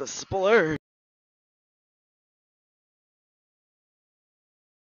 I'm about to splurge.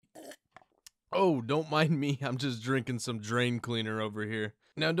 Oh, don't mind me, I'm just drinking some drain cleaner over here.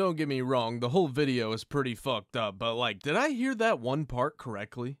 Now don't get me wrong, the whole video is pretty fucked up, but like, did I hear that one part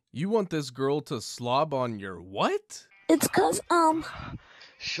correctly? You want this girl to slob on your what? It's cause,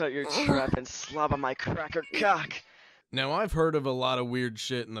 Shut your trap and slob on my cracker cock. Now, I've heard of a lot of weird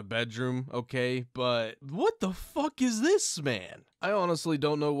shit in the bedroom, okay, but what the fuck is this, man? I honestly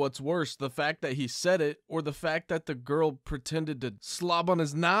don't know what's worse, the fact that he said it, or the fact that the girl pretended to slob on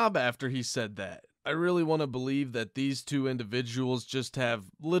his knob after he said that. I really want to believe that these two individuals just have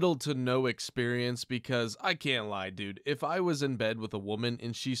little to no experience because I can't lie, dude. If I was in bed with a woman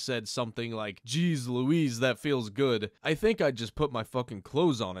and she said something like, "Geez Louise, that feels good," I think I'd just put my fucking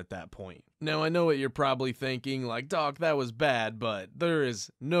clothes on at that point. Now, I know what you're probably thinking, like, Doc, that was bad, but there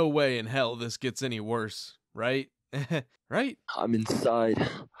is no way in hell this gets any worse, right? Right? I'm inside.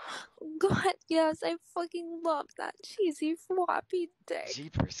 God, yes, I fucking love that cheesy floppy dick.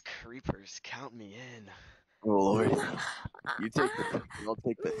 Jeepers creepers, count me in. Oh Lord. You take the poop, I'll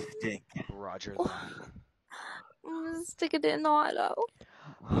take the stink. Roger that. I'm gonna stick it in auto.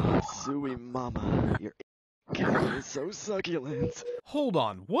 Zooey mama, your cat is so succulent. Hold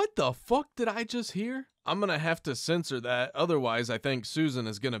on, what the fuck did I just hear? I'm gonna have to censor that, otherwise I think Susan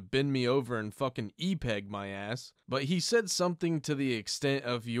is gonna bend me over and fucking e-peg my ass. But he said something to the extent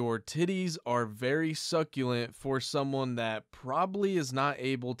of, your titties are very succulent for someone that probably is not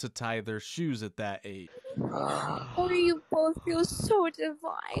able to tie their shoes at that age. Oh, you both feel so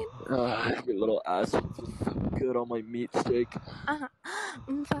divine. Your little ass feels so good on my meat steak.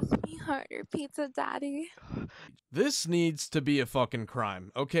 Fuck me harder, pizza daddy. This needs to be a fucking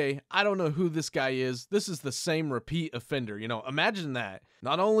crime, okay? I don't know who this guy is. This is the same repeat offender, you know, imagine that.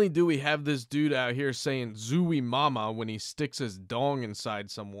 Not only do we have this dude out here saying "Zooey mama" when he sticks his dong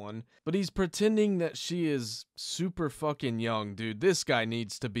inside someone, but he's pretending that she is super fucking young, dude. This guy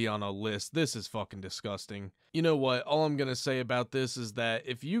needs to be on a list. This is fucking disgusting. You know what? All I'm gonna say about this is that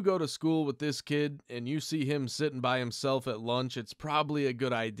if you go to school with this kid and you see him sitting by himself at lunch, it's probably a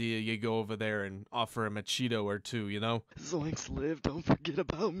good idea you go over there and offer him a Cheeto or two, you know? Zoinks live, don't forget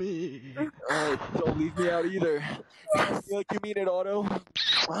about me. Don't leave me out either. Yes. You like you mean it, Otto?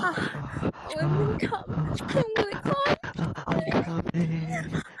 I'm gonna come. I'm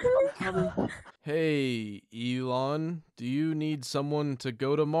coming. Hey, Elon, do you need someone to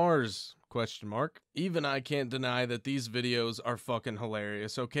go to Mars? Question mark. Even I can't deny that these videos are fucking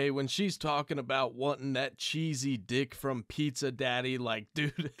hilarious, okay? When she's talking about wanting that cheesy dick from Pizza Daddy, like,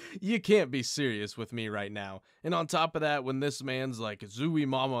 dude, you can't be serious with me right now. And on top of that, when this man's like, "Zooey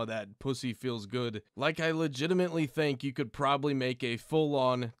mama, that pussy feels good," like, I legitimately think you could probably make a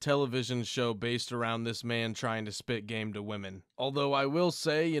full-on television show based around this man trying to spit game to women. Although I will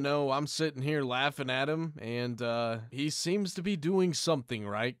say, you know, I'm sitting here laughing at him, and he seems to be doing something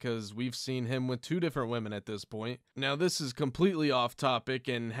right, because we've seen him with two different women at this point. Now, this is completely off topic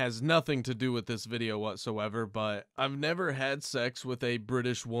and has nothing to do with this video whatsoever, but I've never had sex with a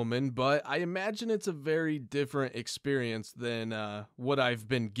British woman, but I imagine it's a very different experience than what I've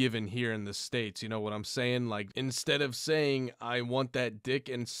been given here in the States. You know what I'm saying? Like, instead of saying, "I want that dick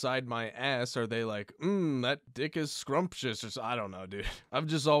inside my ass," are they like, that dick is scrumptious," or I don't know, dude. I've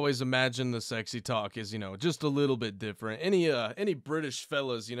just always imagined the sexy talk is, you know, just a little bit different. Any British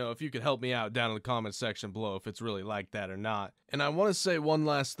fellas, you know, if you could help me out down in the comment section below if it's really like that or not. And I want to say one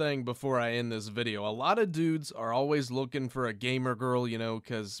last thing before I end this video. A lot of dudes are always looking for a gamer girl, you know,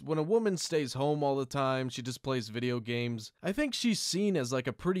 because when a woman stays home all the time, she just plays video games, I think she's seen as like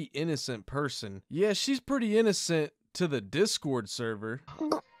a pretty innocent person. Yeah, she's pretty innocent to the Discord server.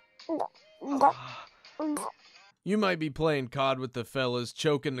 You might be playing COD with the fellas,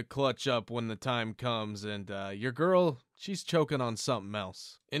 choking to clutch up when the time comes, and your girl, she's choking on something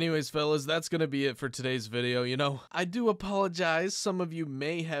else. Anyways, fellas, that's gonna be it for today's video. You know, I do apologize. Some of you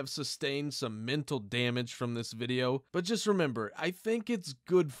may have sustained some mental damage from this video, but just remember, I think it's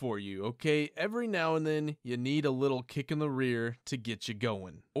good for you, okay? Every now and then, you need a little kick in the rear to get you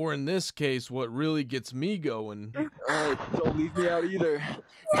going. Or in this case, what really gets me going... Don't leave me out either.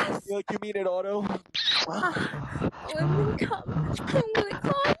 I feel like you mean it, Otto. Women come.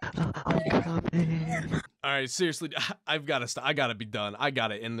 Alright, seriously, I've gotta stop. I gotta be done. I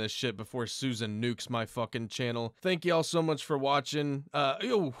gotta end this shit before Susan nukes my fucking channel. Thank y'all so much for watching.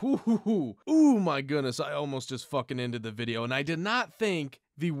 Ooh, my goodness, I almost just fucking ended the video, and I did not think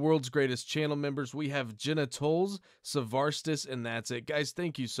the world's greatest channel members. We have Jenna Tolls, Savarstis, and that's it. Guys,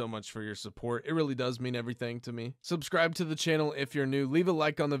 thank you so much for your support. It really does mean everything to me. Subscribe to the channel if you're new. Leave a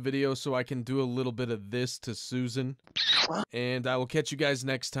like on the video so I can do a little bit of this to Susan. And I will catch you guys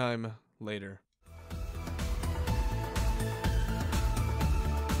next time. Later.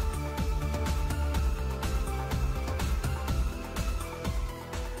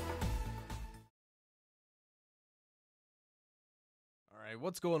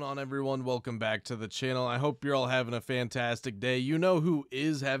 What's going on, everyone? Welcome back to the channel. I hope you're all having a fantastic day. You know who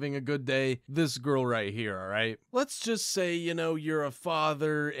is having a good day? This girl right here, all right? Let's just say, you know, you're a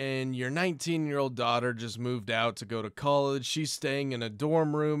father and your 19-year-old daughter just moved out to go to college. She's staying in a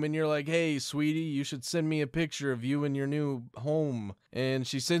dorm room and you're like, hey, sweetie, you should send me a picture of you in your new home. And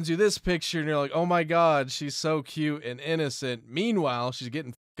she sends you this picture and you're like, oh my God, she's so cute and innocent. Meanwhile, she's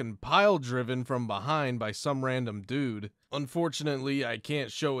getting pile driven from behind by some random dude. Unfortunately, I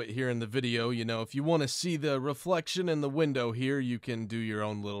can't show it here in the video. You know, if you want to see the reflection in the window here, you can do your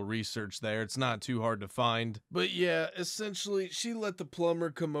own little research there. It's not too hard to find. But yeah, essentially, she let the plumber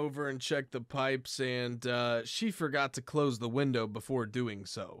come over and check the pipes, and she forgot to close the window before doing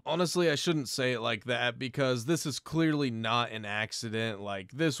so. Honestly, I shouldn't say it like that, because this is clearly not an accident.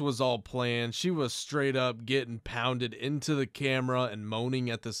 Like, this was all planned. She was straight up getting pounded into the camera and moaning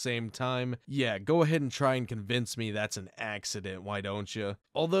at the same time. Yeah, go ahead and try and convince me that's an accident, why don't you?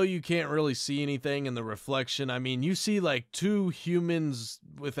 Although you can't really see anything in the reflection, I mean, you see like two humans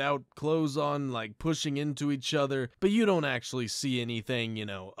without clothes on, like pushing into each other, but you don't actually see anything, you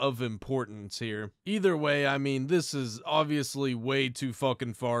know, of importance here. Either way, I mean, this is obviously way too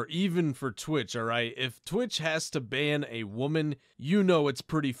fucking far, even for Twitch, alright? If Twitch has to ban a woman, you know it's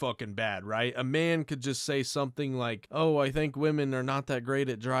pretty fucking bad, right? A man could just say something like, oh, I think women are not that great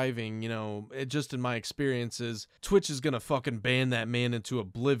at driving, you know, just in my experiences. Twitch is gonna fucking ban that man into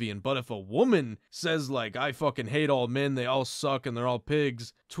oblivion. But if a woman says like, I fucking hate all men, they all suck and they're all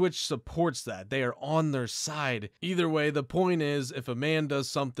pigs, Twitch supports that. They are on their side. Either way, the point is, if a man does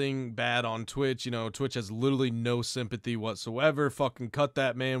something bad on Twitch, you know, Twitch has literally no sympathy whatsoever. Fucking cut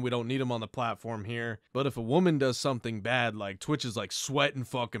that man. We don't need him on the platform here. But if a woman does something bad, like Twitch is like sweating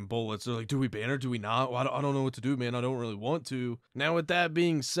fucking bullets. They're like, do we ban her? Do we not? Well, I don't know what to do, man. I don't really want to. Now, with that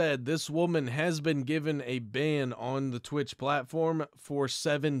being said, this woman has been given a ban on the Twitch platform for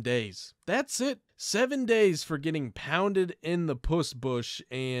 7 days. That's it. 7 days for getting pounded in the puss bush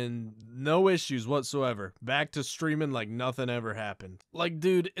and no issues whatsoever. Back to streaming like nothing ever happened. Like,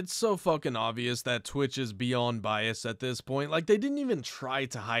 dude, it's so fucking obvious that Twitch is beyond bias at this point. Like, they didn't even try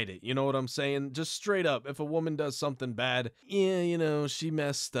to hide it. You know what I'm saying? Just straight up, if a woman does something bad, yeah, you know, she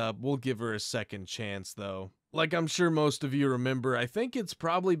messed up. We'll give her a second chance, though. Like I'm sure most of you remember, I think it's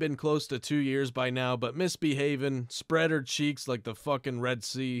probably been close to 2 years by now, but misbehaving, spread her cheeks like the fucking Red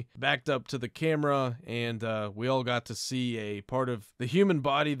Sea, backed up to the camera, and we all got to see a part of the human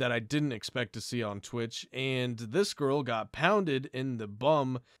body that I didn't expect to see on Twitch, and this girl got pounded in the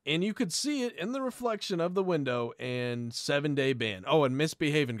bum, and you could see it in the reflection of the window, and 7-day ban. Oh, and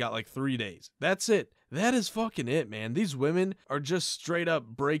misbehaving got like 3 days. That's it. That is fucking it, man. These women are just straight up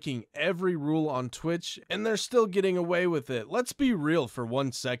breaking every rule on Twitch, and they're still getting away with it. Let's be real for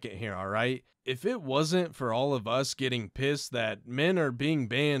 1 second here, alright? If it wasn't for all of us getting pissed that men are being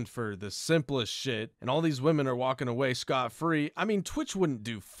banned for the simplest shit, and all these women are walking away scot-free, I mean, Twitch wouldn't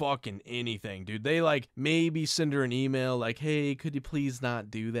do fucking anything, dude. They, like, maybe send her an email like, hey, could you please not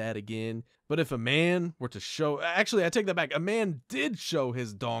do that again? But if a man were to show... Actually, I take that back. A man did show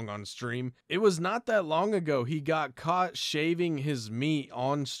his dong on stream. It was not that long ago. He got caught shaving his meat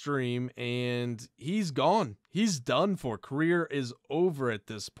on stream, and he's gone. He's done for. Career is over at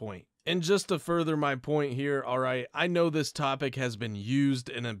this point. And just to further my point here, alright, I know this topic has been used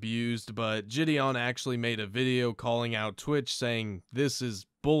and abused, but Gideon actually made a video calling out Twitch saying this is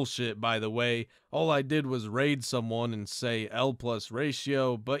bullshit, by the way. All I did was raid someone and say L plus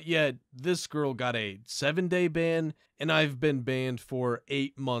ratio, but yet this girl got a 7-day ban, and I've been banned for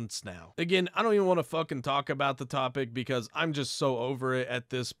 8 months now. Again, I don't even want to fucking talk about the topic because I'm just so over it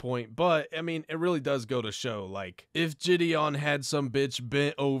at this point, but I mean, it really does go to show, like, if Gideon had some bitch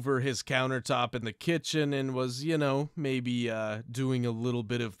bent over his countertop in the kitchen and was, you know, maybe doing a little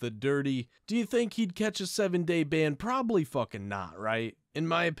bit of the dirty, do you think he'd catch a 7-day ban? Probably fucking not, right? In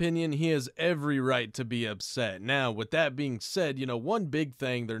my opinion, he has every right to be upset. Now, with that being said, you know, one big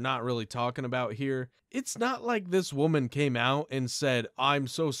thing they're not really talking about here, it's not like this woman came out and said, I'm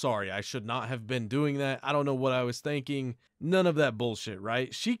so sorry, I should not have been doing that, I don't know what I was thinking. None of that bullshit,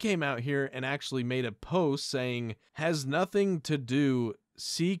 right? She came out here and actually made a post saying, has nothing to do,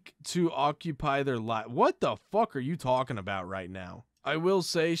 seek to occupy their life. What the fuck are you talking about right now? I will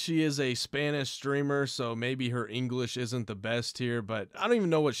say she is a Spanish streamer, so maybe her English isn't the best here, but I don't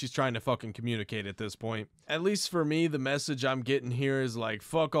even know what she's trying to fucking communicate at this point. At least for me, the message I'm getting here is like,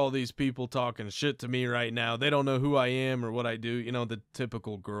 fuck all these people talking shit to me right now. They don't know who I am or what I do. You know, the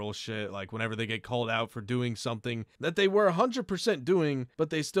typical girl shit, like whenever they get called out for doing something that they were 100% doing, but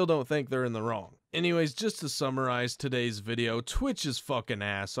they still don't think they're in the wrong. Anyways, just to summarize today's video, Twitch is fucking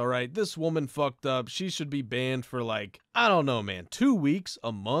ass, alright? This woman fucked up. She should be banned for like, I don't know, man, 2 weeks,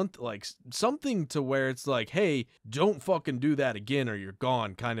 a month, like something to where it's like, hey, don't fucking do that again or you're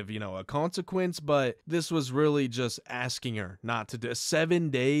gone, kind of, you know, a consequence. But this was really just asking her not to do 7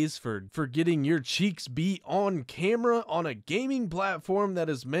 days for getting your cheeks beat on camera on a gaming platform that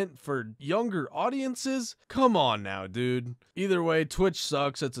is meant for younger audiences. Come on now, dude. Either way, Twitch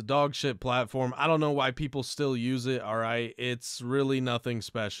sucks. It's a dog shit platform. I don't know why people still use it, alright? It's really nothing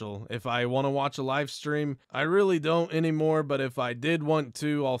special. If I want to watch a live stream, I really don't anymore, but if I did want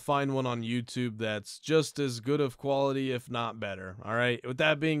to, I'll find one on YouTube that's just as good of quality, if not better, alright? With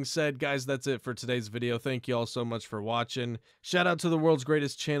that being said, guys, that's it for today's video. Thank you all so much for watching. Shout out to the world's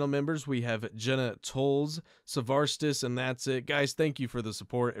greatest channel members. We have Jenna Tolls, Savarstis, and that's it. Guys, thank you for the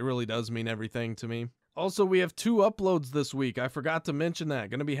support. It really does mean everything to me. Also, we have 2 uploads this week. I forgot to mention that.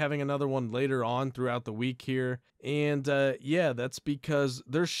 Going to be having another one later on throughout the week here. And yeah, that's because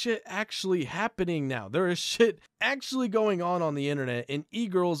there's shit actually happening now. There is shit actually going on the internet, and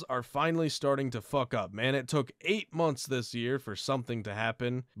e-girls are finally starting to fuck up, man. It took 8 months this year for something to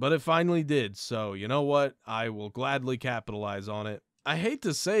happen, but it finally did. So, you know what? I will gladly capitalize on it. I hate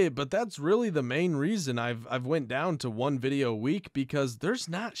to say it, but that's really the main reason I've went down to 1 video a week, because there's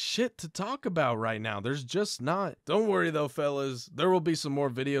not shit to talk about right now. There's just not. Don't worry though, fellas. There will be some more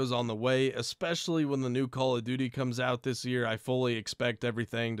videos on the way, especially when the new Call of Duty comes out this year. I fully expect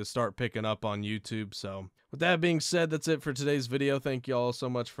everything to start picking up on YouTube, so with that being said, that's it for today's video. Thank you all so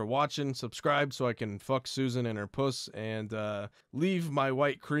much for watching. Subscribe so I can fuck Susan and her puss and leave my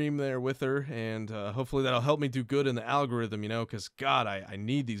white cream there with her. And hopefully that'll help me do good in the algorithm, you know, because God, I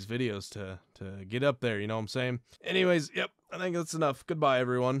need these videos to get up there, you know what I'm saying? Anyways, yep, I think that's enough. Goodbye,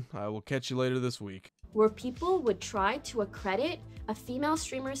 everyone. I will catch you later this week. Where people would try to accredit a female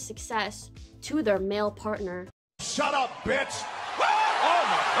streamer's success to their male partner. Shut up, bitch! Oh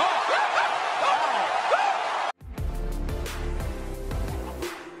my God!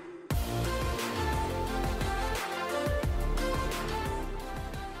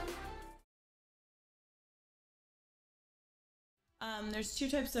 There's 2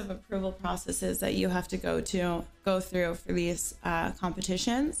 types of approval processes that you have to go through for these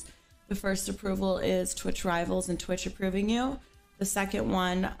competitions. The first approval is Twitch Rivals and Twitch approving you. The second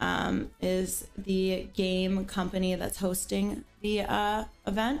one is the game company that's hosting the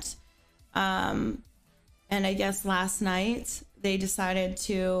event. And I guess last night they decided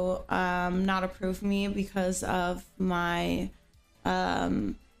to not approve me because of my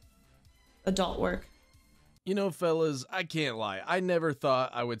adult work. You know, fellas, I can't lie. I never thought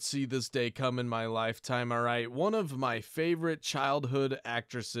I would see this day come in my lifetime, alright? One of my favorite childhood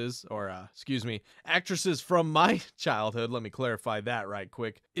actresses, or actresses from my childhood, let me clarify that right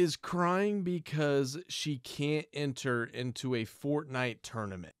quick, is crying because she can't enter into a Fortnite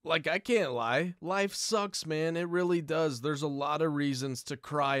tournament. Like, I can't lie. Life sucks, man. It really does. There's a lot of reasons to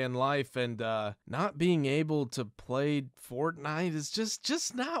cry in life, and not being able to play Fortnite is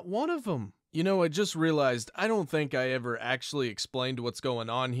just not one of them. You know, I just realized I don't think I ever actually explained what's going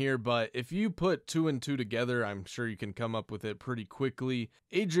on here, but if you put 2 and 2 together, I'm sure you can come up with it pretty quickly.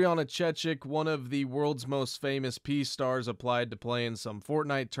 Adriana Chechik, one of the world's most famous P-stars, applied to play in some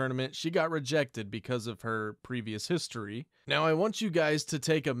Fortnite tournament. She got rejected because of her previous history. Now, I want you guys to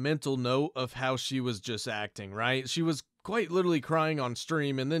take a mental note of how she was just acting, right? She was quite literally crying on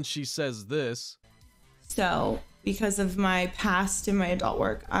stream, and then she says this. So because of my past and my adult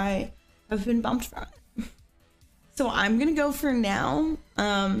work, I have been bumped from it. So I'm gonna go for now,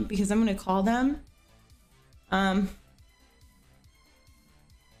 because I'm gonna call them. And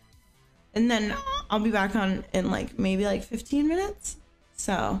then I'll be back on in like maybe like 15 minutes.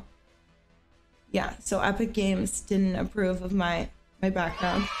 So yeah, so Epic Games didn't approve of my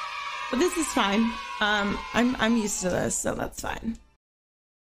background, but this is fine. I'm used to this, so that's fine.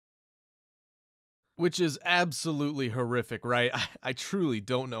 Which is absolutely horrific, right? I truly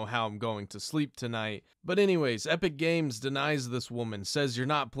don't know how I'm going to sleep tonight. But anyways, Epic Games denies this woman, says you're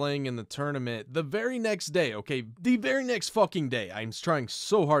not playing in the tournament the very next day, okay? The very next fucking day. I'm trying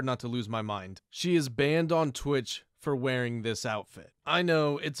so hard not to lose my mind. She is banned on Twitch for wearing this outfit. I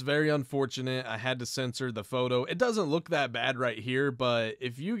know, it's very unfortunate. I had to censor the photo. It doesn't look that bad right here, but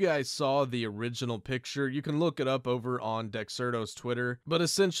if you guys saw the original picture, you can look it up over on Dexerto's Twitter. But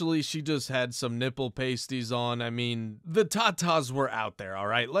essentially, she just had some nipple pasties on. I mean, the tatas were out there, all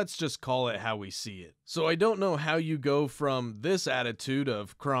right? Let's just call it how we see it. So I don't know how you go from this attitude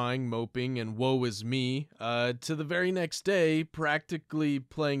of crying, moping, and woe is me, to the very next day, practically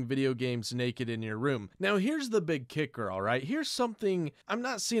playing video games naked in your room. Now, here's the big kicker, all right? Here's something I'm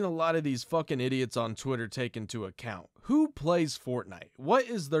not seeing a lot of these fucking idiots on Twitter take into account. Who plays Fortnite? What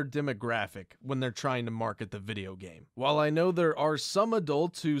is their demographic when they're trying to market the video game? While I know there are some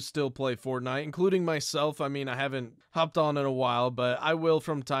adults who still play Fortnite, including myself, I mean, I haven't hopped on in a while, but I will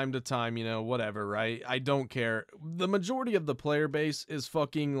from time to time, you know, whatever, right? I don't care. The majority of the player base is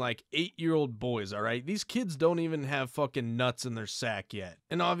fucking like 8-year-old boys, all right? These kids don't even have fucking nuts in their sack yet.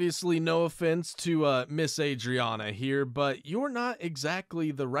 And obviously, no offense to Miss Adriana here, but you're not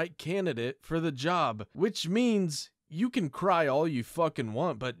exactly the right candidate for the job, which means you can cry all you fucking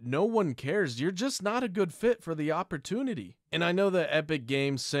want, but no one cares. You're just not a good fit for the opportunity. And I know that Epic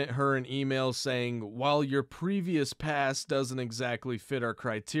Games sent her an email saying, while your previous past doesn't exactly fit our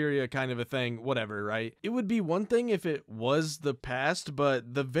criteria, kind of a thing, whatever, right? It would be one thing if it was the past,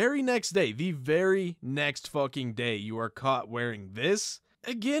 but the very next day, the very next fucking day, you are caught wearing this?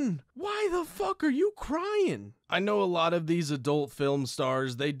 Again, why the fuck are you crying? I know a lot of these adult film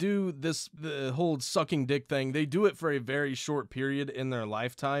stars, they do the whole sucking dick thing, they do it for a very short period in their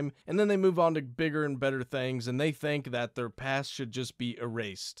lifetime, and then they move on to bigger and better things, and they think that their past should just be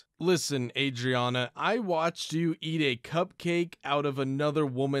erased. Listen, Adriana, I watched you eat a cupcake out of another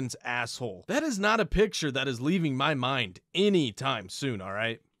woman's asshole. That is not a picture that is leaving my mind anytime soon,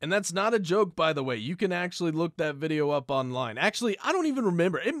 alright? And that's not a joke, by the way. You can actually look that video up online. Actually, I don't even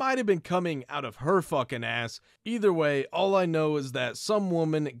remember. It might have been coming out of her fucking ass. Either way, all I know is that some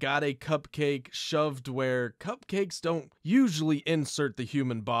woman got a cupcake shoved where cupcakes don't usually insert the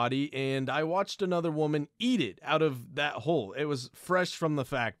human body, and I watched another woman eat it out of that hole. It was fresh from the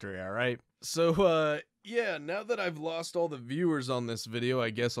factory, all right? So, yeah, now that I've lost all the viewers on this video, I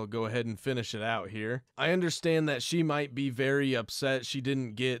guess I'll go ahead and finish it out here. I understand that she might be very upset she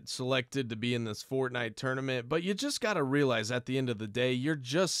didn't get selected to be in this Fortnite tournament, but you just gotta realize at the end of the day, you're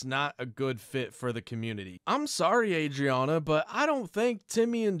just not a good fit for the community. I'm sorry, Adriana, but I don't think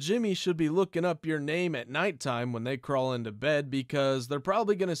Timmy and Jimmy should be looking up your name at nighttime when they crawl into bed, because they're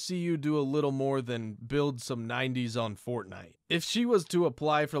probably gonna see you do a little more than build some 90s on Fortnite. If she was to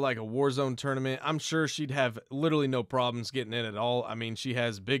apply for like a Warzone tournament, I'm sure she'd have literally no problems getting in at all. I mean, she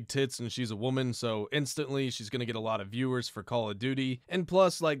has big tits and she's a woman, so instantly she's gonna get a lot of viewers for Call of Duty. And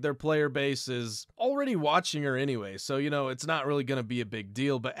plus, like, their player base is already watching her anyway, so, you know, it's not really gonna be a big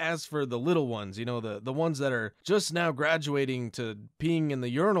deal. But as for the little ones, you know, the ones that are just now graduating to peeing in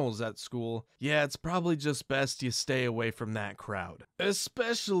the urinals at school, yeah, it's probably just best you stay away from that crowd.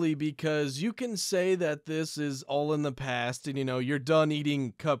 Especially because you can say that this is all in the past and, you know, you're done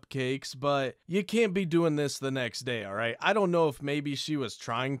eating cupcakes, but you can't be doing this the next day, all right? I don't know if maybe she was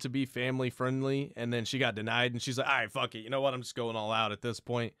trying to be family friendly and then she got denied and she's like, all right, fuck it, you know what, I'm just going all out at this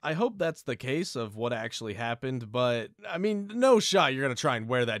point. I hope that's the case of what actually happened, but I mean, no shot you're gonna try and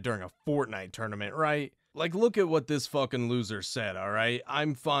wear that during a Fortnite tournament, right? Like, look at what this fucking loser said, alright?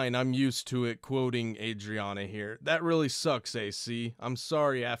 I'm fine, I'm used to it, quoting Adriana here. That really sucks, AC. I'm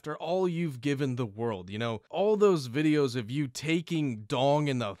sorry, after all you've given the world, you know? All those videos of you taking dong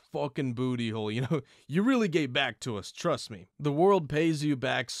in the fucking booty hole, you know? You really gave back to us, trust me. The world pays you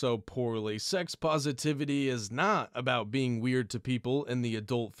back so poorly. Sex positivity is not about being weird to people in the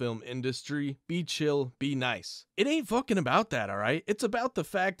adult film industry. Be chill, be nice. It ain't fucking about that, alright? It's about the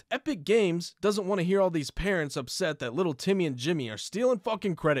fact Epic Games doesn't want to hear all these parents upset that little Timmy and Jimmy are stealing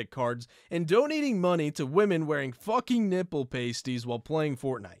fucking credit cards and donating money to women wearing fucking nipple pasties while playing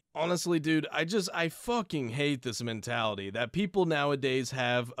Fortnite. Honestly, dude, I fucking hate this mentality that people nowadays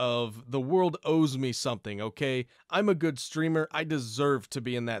have of the world owes me something, okay? I'm a good streamer. I deserve to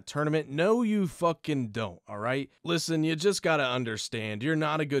be in that tournament. No, you fucking don't, all right? Listen, you just gotta understand, you're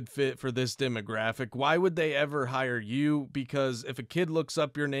not a good fit for this demographic. Why would they ever hire you? Because if a kid looks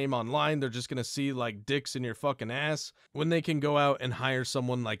up your name online, they're just gonna see like dicks in your fucking ass when they can go out and hire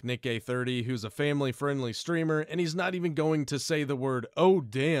someone like Nick A30 who's a family-friendly streamer and he's not even going to say the word, oh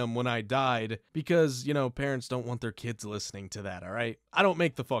damn, when I died, because, you know, parents don't want their kids listening to that, all right? I don't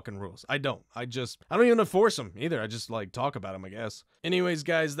make the fucking rules. I don't. I don't even enforce them either. I just, like, talk about them, I guess. Anyways,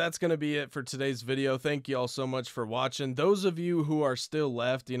 guys, that's gonna be it for today's video. Thank you all so much for watching. Those of you who are still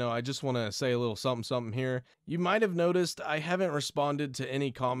left, you know, I just want to say a little something here. You might have noticed I haven't responded to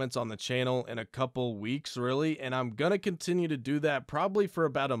any comments on the channel in a couple weeks, really, and I'm gonna continue to do that probably for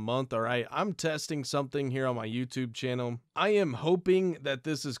about a month, all right? I'm testing something here on my YouTube channel. I am hoping that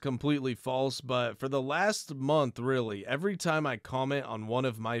this is completely false, but for the last month, really, every time I comment on one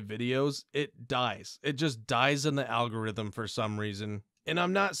of my videos, it dies. It just dies in the algorithm for some reason. And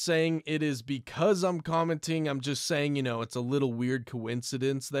I'm not saying it is because I'm commenting, I'm just saying, you know, it's a little weird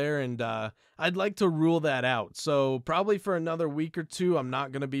coincidence there, and I'd like to rule that out. So probably for another week or two, I'm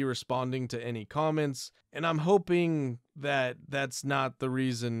not going to be responding to any comments, and I'm hoping that that's not the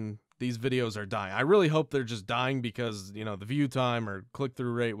reason these videos are dying. I really hope they're just dying because, you know, the view time or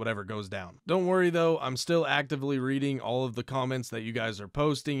click-through rate, whatever, goes down. Don't worry though, I'm still actively reading all of the comments that you guys are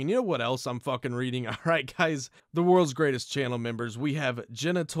posting, and you know what else I'm fucking reading? Alright guys, the world's greatest channel members, we have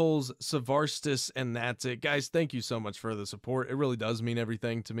Genitals, Savarstis, and that's it. Guys, thank you so much for the support. It really does mean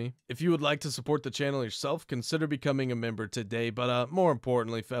everything to me. If you would like to support the channel yourself, consider becoming a member today, but more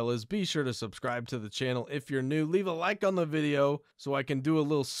importantly, fellas, be sure to subscribe to the channel if you're new. Leave a like on the video so I can do a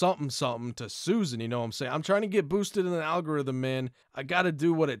little something to Susan, you know what I'm saying? I'm trying to get boosted in the algorithm, man. I gotta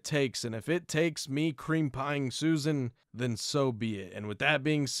do what it takes, and if it takes me cream pieing Susan, then so be it. And with that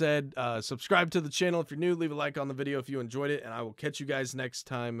being said, subscribe to the channel if you're new, leave a like on the video if you enjoyed it, and I will catch you guys next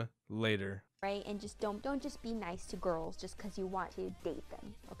time. Later. Right? And just don't just be nice to girls just because you want to date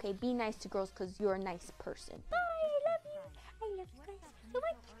them, okay? Be nice to girls because you're a nice person. Bye, I love you. I love you guys so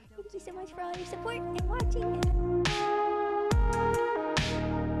much. Thank you so much for all your support and watching.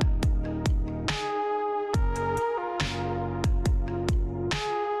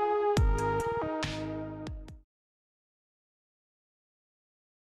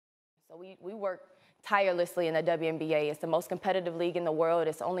 So we work tirelessly in the WNBA. It's the most competitive league in the world.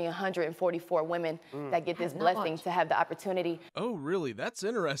 It's only 144 women that get this blessing to have the opportunity. Oh, really? That's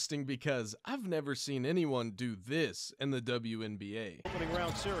interesting because I've never seen anyone do this in the WNBA. Opening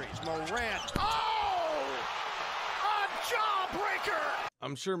round series, Morant. Oh! A jawbreaker!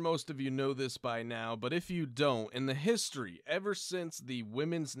 I'm sure most of you know this by now, but if you don't, in the history, ever since the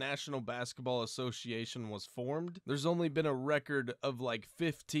Women's National Basketball Association was formed, there's only been a record of like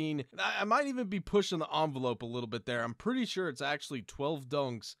 15. I might even be pushing the envelope a little bit there. I'm pretty sure it's actually 12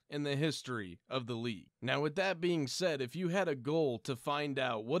 dunks in the history of the league. Now, with that being said, if you had a goal to find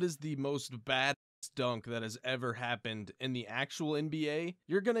out what is the most bad dunk that has ever happened in the actual NBA,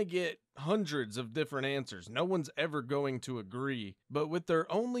 you're gonna get hundreds of different answers. No one's ever going to agree. But with there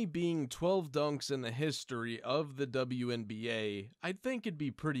only being 12 dunks in the history of the WNBA, I think it'd be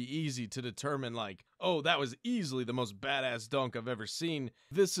pretty easy to determine like, oh, that was easily the most badass dunk I've ever seen.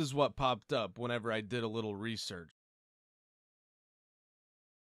 This is what popped up whenever I did a little research.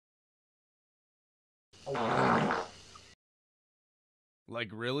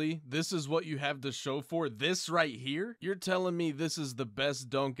 Like, really? This is what you have to show for this right here? You're telling me this is the best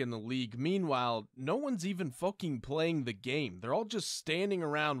dunk in the league. Meanwhile, no one's even fucking playing the game. They're all just standing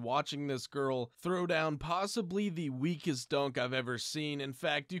around watching this girl throw down possibly the weakest dunk I've ever seen. In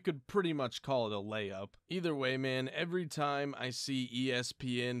fact, you could pretty much call it a layup. Either way, man, every time I see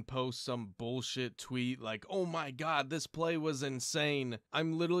ESPN post some bullshit tweet like, oh my god, this play was insane,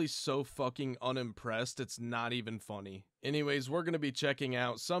 I'm literally so fucking unimpressed, it's not even funny. Anyways, we're going to be checking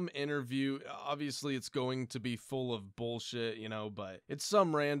out some interview. Obviously, it's going to be full of bullshit, you know, but it's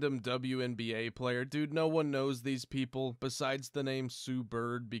some random WNBA player. Dude, no one knows these people besides the name Sue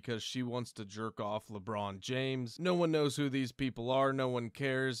Bird because she wants to jerk off LeBron James. No one knows who these people are. No one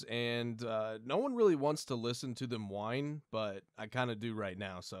cares. And no one really wants to listen to them whine, but I kind of do right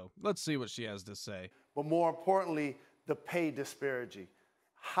now. So let's see what she has to say. But more importantly, the pay disparity.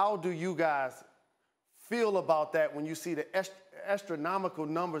 How do you guys feel about that when you see the astronomical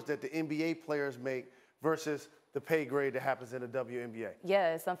numbers that the NBA players make versus the pay grade that happens in the WNBA?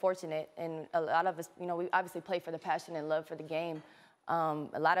 Yeah, it's unfortunate. And a lot of us, you know, we obviously play for the passion and love for the game.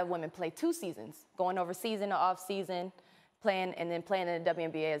 A lot of women play 2 seasons, going over season to off season playing in the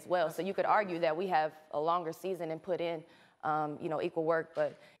WNBA as well. So you could argue that we have a longer season and put in, equal work,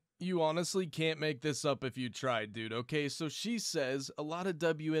 but. You honestly can't make this up if you tried, dude. Okay, so she says a lot of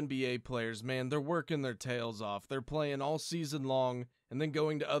WNBA players, man, they're working their tails off. They're playing all season long and then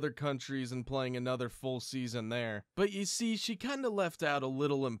going to other countries and playing another full season there. But you see, she kind of left out a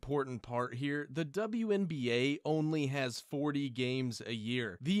little important part here. The WNBA only has 40 games a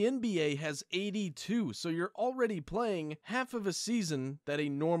year. The NBA has 82, so you're already playing half of a season that a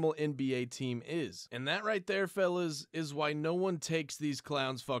normal NBA team is. And that right there, fellas, is why no one takes these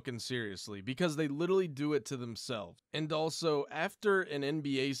clowns fucking seriously, because they literally do it to themselves. And also, after an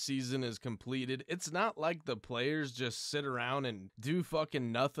NBA season is completed, it's not like the players just sit around and do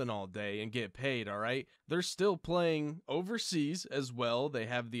fucking nothing all day and get paid, alright? They're still playing overseas as well. They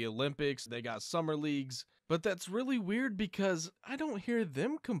have the Olympics, they got summer leagues, but that's really weird because I don't hear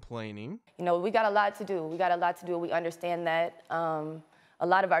them complaining. We got a lot to do. We understand that. A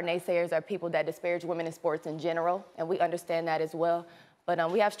lot of our naysayers are people that disparage women in sports in general, and we understand that as well.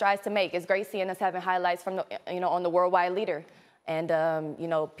 But we have strides to make. It's great seeing us having highlights from on the Worldwide Leader, and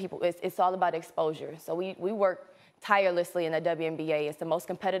people. It's all about exposure. So we work tirelessly in the WNBA. It's the most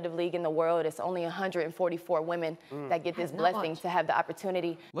competitive league in the world. It's only 144 women that get this blessing to have the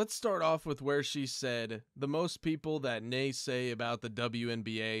opportunity. Let's start off with where she said, the most people that naysay about the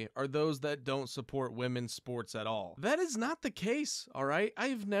WNBA are those that don't support women's sports at all. That is not the case, all right?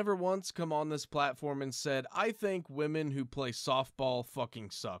 I've never once come on this platform and said, I think women who play softball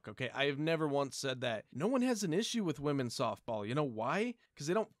fucking suck, okay? I have never once said that. No one has an issue with women's softball. You know why? Because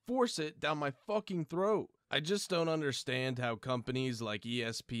they don't force it down my fucking throat. I just don't understand how companies like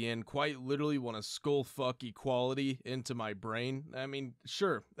ESPN quite literally want to skull fuck equality into my brain. I mean,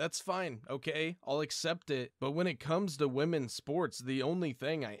 sure, that's fine, okay? I'll accept it. But when it comes to women's sports, the only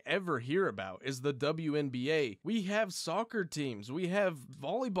thing I ever hear about is the WNBA. We have soccer teams, we have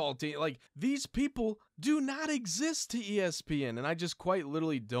volleyball teams. Like, these people do not exist to ESPN, and I just quite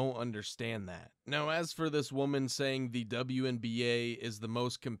literally don't understand that. Now, as for this woman saying the WNBA is the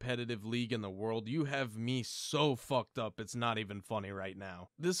most competitive league in the world, you have me so fucked up it's not even funny right now.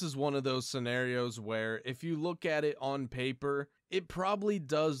 This is one of those scenarios where if you look at it on paper, it probably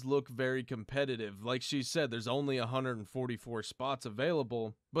does look very competitive. Like she said, there's only 144 spots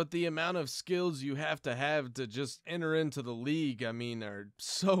available, but the amount of skills you have to just enter into the league, I mean, are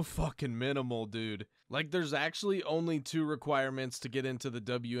so fucking minimal, dude. Like, there's actually only 2 requirements to get into the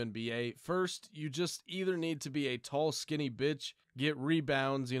WNBA. First, you just either need to be a tall, skinny bitch, get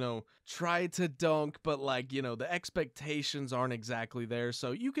rebounds, try to dunk, but the expectations aren't exactly there.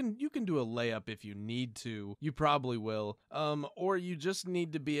 So you can do a layup if you need to. You probably will. Or you just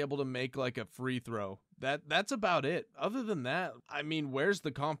need to be able to make like a free throw. That's about it. Other than that, I mean, where's the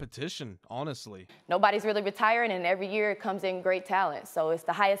competition, honestly? Nobody's really retiring, and every year it comes in great talent. So it's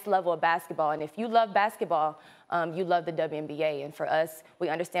the highest level of basketball. And if you love basketball, you love the WNBA. And for us, we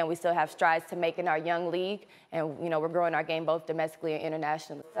understand we still have strides to make in our young league. And, we're growing our game both domestically and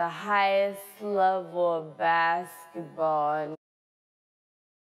internationally. The highest level of basketball.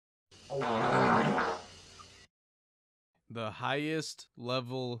 The highest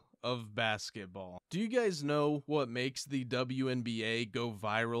level of basketball. Do you guys know what makes the WNBA go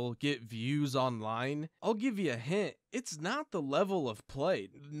viral, get views online? I'll give you a hint. It's not the level of play.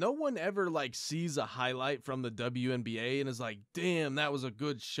 No one ever sees a highlight from the WNBA and is like, damn, that was a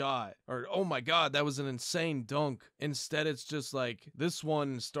good shot. Or, oh my God, that was an insane dunk. Instead, it's just like, this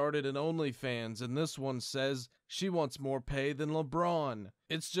one started an OnlyFans and this one says she wants more pay than LeBron.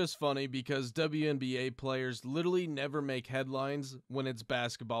 It's just funny because WNBA players literally never make headlines when it's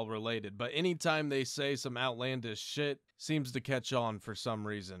basketball related, but anytime they say some outlandish shit, seems to catch on for some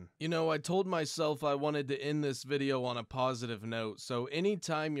reason. I told myself I wanted to end this video on a positive note, so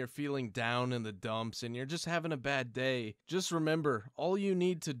anytime you're feeling down in the dumps and you're just having a bad day, just remember, all you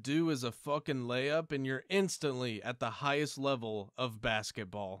need to do is a fucking layup and you're instantly at the highest level of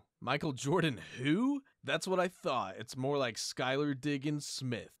basketball. Michael Jordan who? That's what I thought. It's more like Skylar Diggins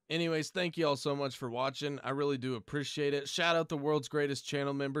Smith. Anyways, thank you all so much for watching. I really do appreciate it. Shout out the world's greatest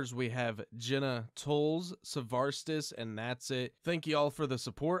channel members. We have Jenna Tolles, Savarstis, and that's it. Thank you all for the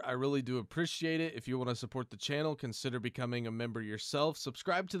support. I really do appreciate it. If you want to support the channel, consider becoming a member yourself.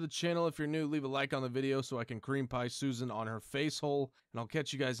 Subscribe to the channel if you're new. Leave a like on the video so I can cream pie Susan on her face hole. And I'll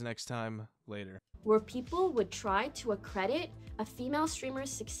catch you guys next time. Later. Where people would try to accredit a female streamer's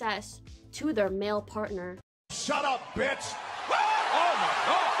success to their male partner. Shut up, bitch! Oh my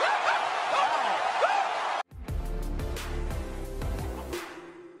God!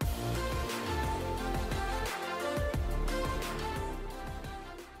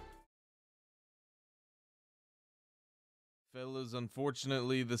 Fellas,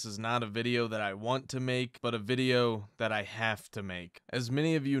 unfortunately, this is not a video that I want to make, but a video that I have to make. As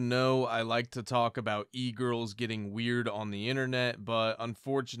many of you know, I like to talk about e-girls getting weird on the internet, but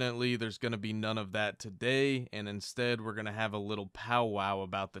unfortunately, there's going to be none of that today, and instead, we're going to have a little powwow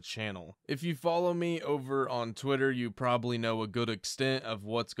about the channel. If you follow me over on Twitter, you probably know a good extent of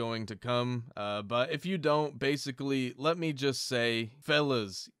what's going to come, but if you don't, basically, let me just say,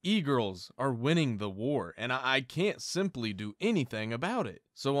 fellas, e-girls are winning the war, and I can't simply do anything about it.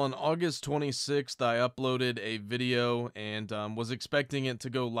 So on August 26th, I uploaded a video and was expecting it to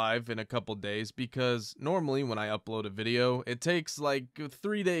go live in a couple days because normally when I upload a video, it takes like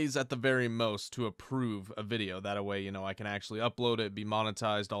 3 days at the very most to approve a video. That way, you know, I can actually upload it, be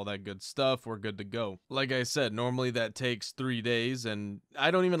monetized, all that good stuff. We're good to go. Like I said, normally that takes 3 days, and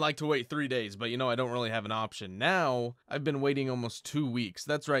I don't even like to wait 3 days, but you know, I don't really have an option. Now, I've been waiting almost 2 weeks.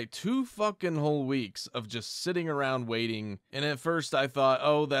 That's right, 2 fucking whole weeks of just sitting around waiting. And at first I thought,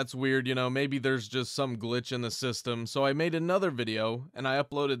 oh, that's weird, you know, maybe there's just some glitch in the system. So I made another video and I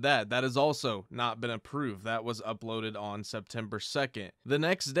uploaded that. That has also not been approved. That was uploaded on September 2nd. The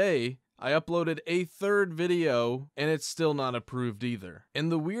next day, I uploaded a third video and it's still not approved either.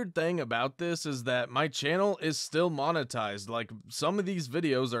 And the weird thing about this is that my channel is still monetized. Like, some of these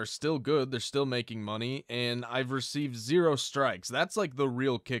videos are still good, they're still making money, and I've received 0 strikes. That's like the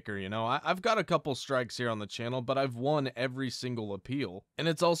real kicker, you know? I've got a couple strikes here on the channel, but I've won every single appeal. And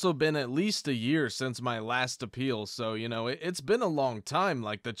it's also been at least a year since my last appeal, so, you know, it's been a long time.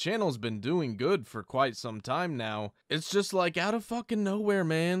 Like, the channel's been doing good for quite some time now. It's just like, out of fucking nowhere,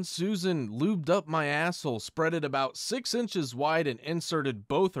 man, Susan lubed up my asshole, spread it about 6 inches wide, and inserted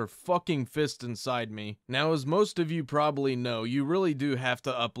both her fucking fists inside me. Now, as most of you probably know, you really do have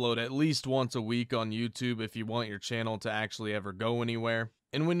to upload at least once a week on YouTube if you want your channel to actually ever go anywhere.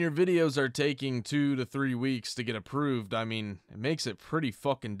 And when your videos are taking 2 to 3 weeks to get approved, I mean, it makes it pretty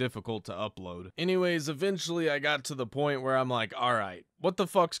fucking difficult to upload. Anyways, eventually I got to the point where I'm like, alright, what the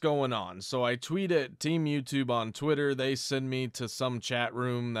fuck's going on? So I tweet at Team YouTube on Twitter, they send me to some chat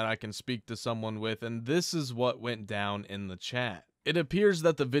room that I can speak to someone with, and this is what went down in the chat. It appears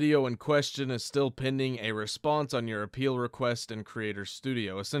that the video in question is still pending a response on your appeal request in Creator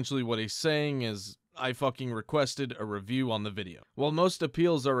Studio. Essentially what he's saying is, I fucking requested a review on the video. While most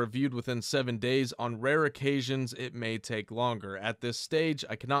appeals are reviewed within 7 days, on rare occasions it may take longer. At this stage,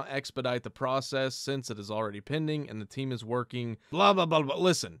 I cannot expedite the process since it is already pending and the team is working blah blah blah blah.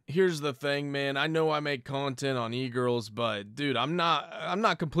 Listen, here's the thing, man. I know I make content on e-girls, but dude, I'm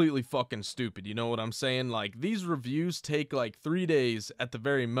not completely fucking stupid. You know what I'm saying? Like, these reviews take like 3 days at the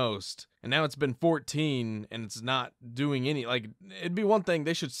very most. And now it's been 14 and it's not doing any, like, it'd be one thing,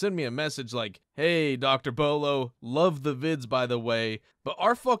 they should send me a message like, hey, Dr. Bolo, love the vids by the way, but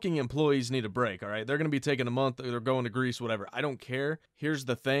our fucking employees need a break, alright? They're gonna be taking a month, they're going to Greece, whatever. I don't care. Here's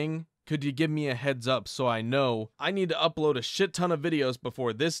the thing. Could you give me a heads up so I know I need to upload a shit ton of videos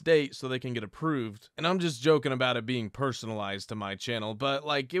before this date so they can get approved? And I'm just joking about it being personalized to my channel, but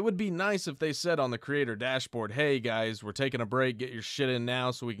like, it would be nice if they said on the creator dashboard, hey guys, we're taking a break, get your shit in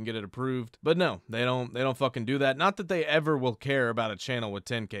now so we can get it approved. But no, they don't fucking do that. Not that they ever will care about a channel with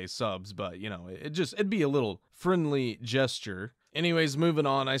 10K subs, but you know, it'd be a little friendly gesture. Anyways, moving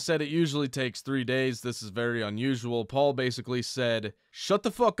on, I said it usually takes 3 days. This is very unusual. Paul basically said, shut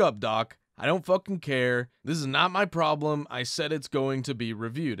the fuck up, Doc. I don't fucking care. This is not my problem. I said it's going to be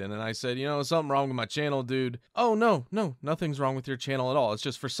reviewed. And then I said, you know, something wrong with my channel, dude. Oh, no, nothing's wrong with your channel at all. It's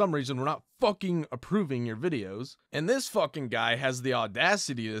just for some reason we're not fucking approving your videos. And this fucking guy has the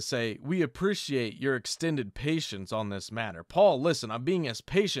audacity to say, we appreciate your extended patience on this matter. Paul, listen, I'm being as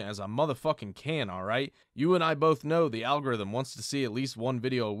patient as I motherfucking can, alright? You and I both know the algorithm wants to see at least 1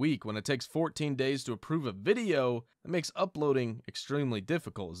 video a week. When it takes 14 days to approve a video, it makes uploading extremely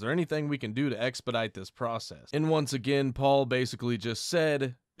difficult. Is there anything we can do to expedite this process? And once again, Paul basically just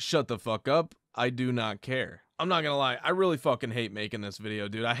said, shut the fuck up. I do not care. I'm not gonna lie, I really fucking hate making this video,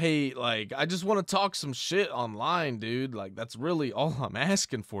 dude. I just want to talk some shit online, dude. Like, that's really all I'm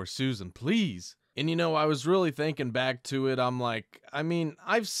asking for, Susan, please. And you know, I was really thinking back to it, I'm like, I mean,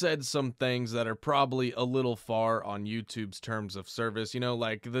 I've said some things that are probably a little far on YouTube's terms of service, you know,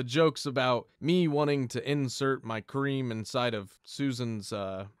 like the jokes about me wanting to insert my cream inside of Susan's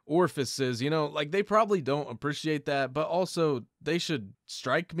orifices, you know, like they probably don't appreciate that, but also they should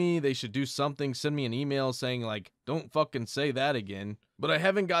strike me, they should do something, send me an email saying like, don't fucking say that again. But I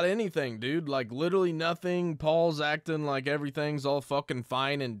haven't got anything, dude, like literally nothing. Paul's acting like everything's all fucking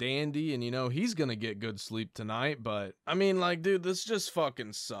fine and dandy, and you know, he's gonna get good sleep tonight, but I mean, like, dude, this this just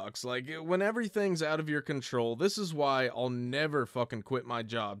fucking sucks. Like, when everything's out of your control, this is why I'll never fucking quit my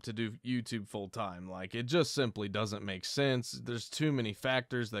job to do YouTube full time. Like, it just simply doesn't make sense. There's too many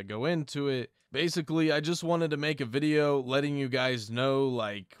factors that go into it. Basically, I just wanted to make a video letting you guys know,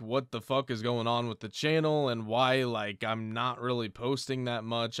 like, what the fuck is going on with the channel and why, like, I'm not really posting that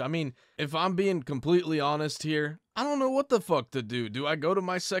much. I mean, if I'm being completely honest here, I don't know what the fuck to do. Do I go to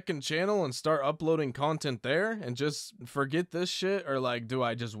my second channel and start uploading content there and just forget this shit? Or, like, do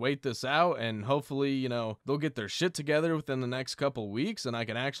I just wait this out and hopefully, you know, they'll get their shit together within the next couple weeks and I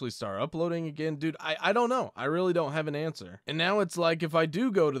can actually start uploading again? Dude, I don't know. I really don't have an answer. And now it's like, if I do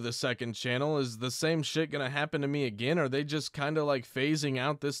go to the second channel, is the same shit gonna happen to me again? Are they just kind of like phasing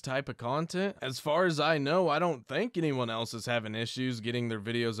out this type of content? As far as I know, I don't think anyone else is having issues getting their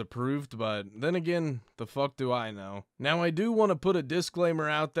videos approved, but then again, the fuck do I know? Now, I do want to put a disclaimer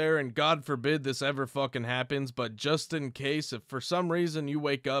out there, and God forbid this ever fucking happens, but just in case, if for some reason you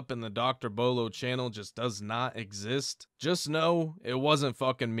wake up and the Dr. Bolo channel just does not exist, just know it wasn't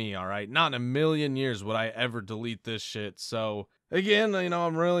fucking me, alright? Not in a million years would I ever delete this shit, so again, you know,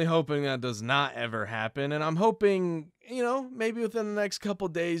 I'm really hoping that does not ever happen, and I'm hoping, you know, maybe within the next couple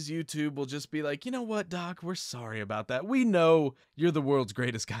days, YouTube will just be like, you know what, Doc, we're sorry about that. We know you're the world's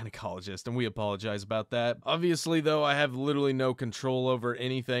greatest gynecologist, and we apologize about that. Obviously, though, I have literally no control over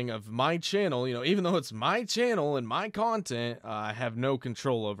anything of my channel. You know, even though it's my channel and my content, I have no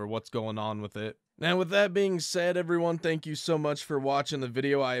control over what's going on with it. Now, with that being said, everyone, thank you so much for watching the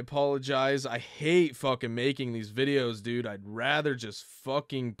video. I apologize. I hate fucking making these videos, dude. I'd rather just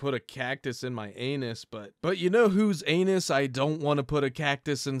fucking put a cactus in my anus, but you know whose anus I don't want to put a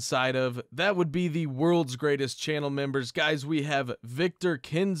cactus inside of? That would be the world's greatest channel members. Guys, we have Victor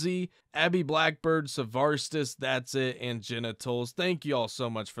Kinsey, Abby Blackbird, Savarstis, That's It, and Genitals. Thank you all so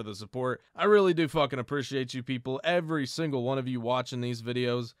much for the support. I really do fucking appreciate you people, every single one of you watching these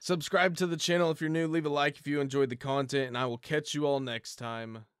videos. Subscribe to the channel if you're new, leave a like if you enjoyed the content, and I will catch you all next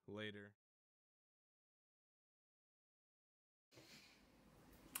time. Later.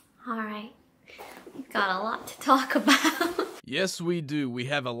 Alright, we've got a lot to talk about. Yes, we do. We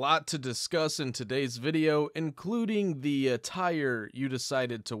have a lot to discuss in today's video, including the attire you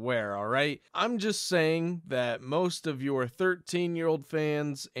decided to wear, alright? I'm just saying that most of your 13-year-old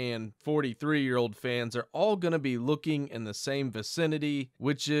fans and 43-year-old fans are all going to be looking in the same vicinity,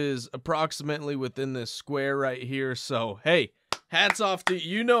 which is approximately within this square right here, so hey, hats off to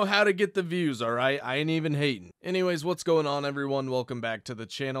you. You know how to get the views, alright? I ain't even hating. Anyways, what's going on, everyone? Welcome back to the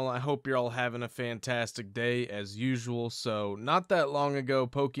channel. I hope you're all having a fantastic day as usual. So, not that long ago,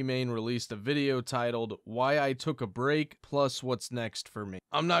 Pokimane released a video titled Why I Took a Break plus What's Next for Me.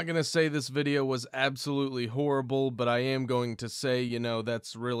 I'm not gonna say this video was absolutely horrible, but I am going to say, you know,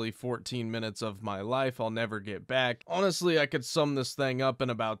 that's really 14 minutes of my life I'll never get back. Honestly, I could sum this thing up in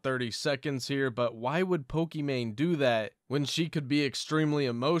about 30 seconds here, but why would Pokimane do that when she could be extremely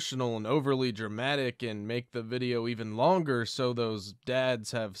emotional and overly dramatic and make the video even longer so those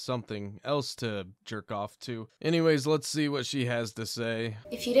dads have something else to jerk off to? Anyways, let's see what she has to say.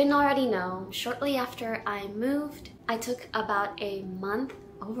 If you didn't already know, shortly after I moved, I took about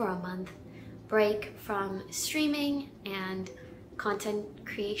over a month break from streaming and content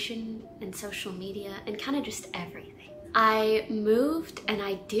creation and social media and kind of just everything. I moved and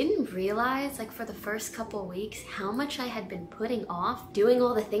I didn't realize, like, for the first couple weeks how much I had been putting off doing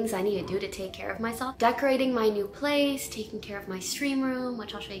all the things I need to do to take care of myself. Decorating my new place, taking care of my stream room,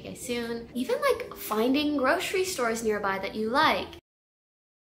 which I'll show you guys soon. Even like finding grocery stores nearby that you like.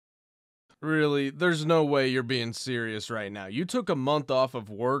 Really, there's no way you're being serious right now. You took a month off of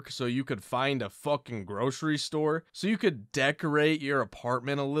work so you could find a fucking grocery store? So you could decorate your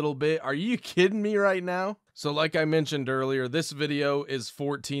apartment a little bit? Are you kidding me right now? So like I mentioned earlier, this video is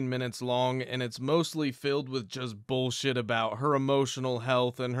 14 minutes long and it's mostly filled with just bullshit about her emotional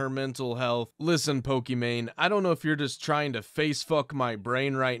health and her mental health. Listen, Pokimane, I don't know if you're just trying to face fuck my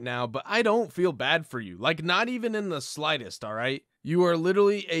brain right now, but I don't feel bad for you. Like, not even in the slightest, alright? You are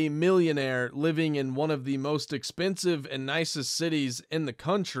literally a millionaire living in one of the most expensive and nicest cities in the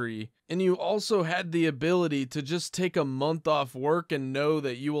country, and you also had the ability to just take a month off work and know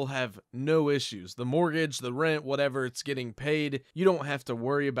that you will have no issues. The mortgage, the rent, whatever, it's getting paid. You don't have to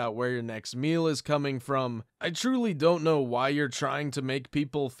worry about where your next meal is coming from. I truly don't know why you're trying to make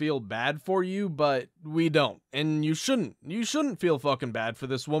people feel bad for you, but we don't. And you shouldn't. You shouldn't feel fucking bad for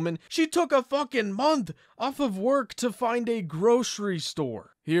this woman. She took a fucking month off of work to find a grocery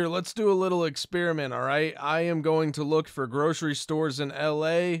store. Here, let's do a little experiment, alright? I am going to look for grocery stores in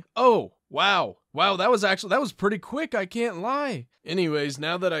LA. Oh, Wow. Wow, that was pretty quick, I can't lie. Anyways,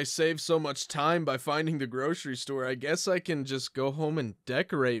 now that I saved so much time by finding the grocery store, I guess I can just go home and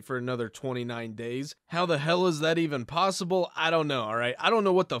decorate for another 29 days. How the hell is that even possible? I don't know, alright? I don't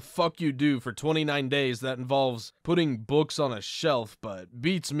know what the fuck you do for 29 days that involves putting books on a shelf, but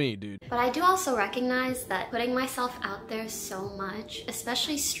beats me, dude. But I do also recognize that putting myself out there so much,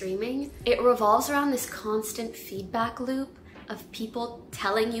 especially streaming, it revolves around this constant feedback loop of people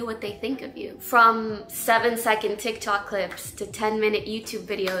telling you what they think of you. From 7-second TikTok clips to 10-minute YouTube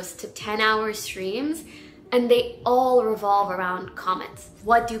videos to 10-hour streams, and they all revolve around comments.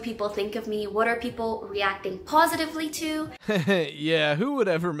 What do people think of me? What are people reacting positively to? Yeah, who would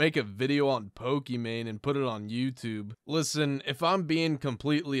ever make a video on Pokimane and put it on YouTube? Listen, if I'm being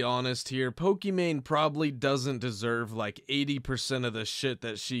completely honest here, Pokimane probably doesn't deserve like 80% of the shit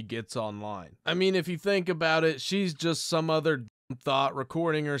that she gets online. I mean, if you think about it, she's just some other thought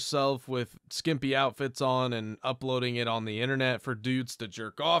recording herself with skimpy outfits on and uploading it on the internet for dudes to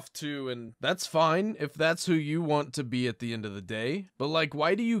jerk off to, and that's fine if that's who you want to be at the end of the day. But like,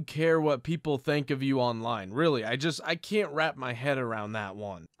 why do you care what people think of you online? Really, I can't wrap my head around that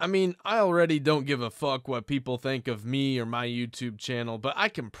one. I mean, I already don't give a fuck what people think of me or my YouTube channel, but I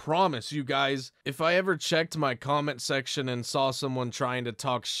can promise you guys, if I ever checked my comment section and saw someone trying to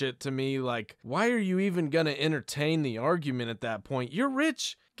talk shit to me, like, why are you even gonna entertain the argument at that point? You're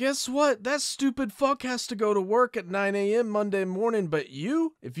rich. Guess what? That stupid fuck has to go to work at 9 a.m. Monday morning, but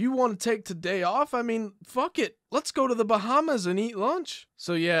you? If you want to take today off, I mean, fuck it. Let's go to the Bahamas and eat lunch.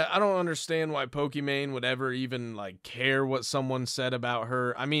 So yeah, I don't understand why Pokimane would ever even, like, care what someone said about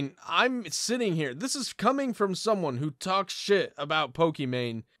her. I mean, I'm sitting here. This is coming from someone who talks shit about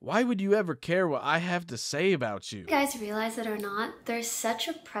Pokimane. Why would you ever care what I have to say about you? You guys realize it or not, there's such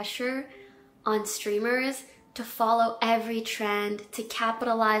a pressure on streamers to follow every trend, to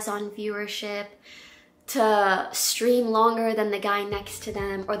capitalize on viewership, to stream longer than the guy next to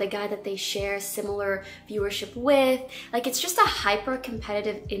them or the guy that they share similar viewership with. Like, it's just a hyper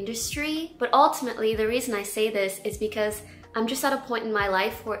competitive industry. But ultimately, the reason I say this is because I'm just at a point in my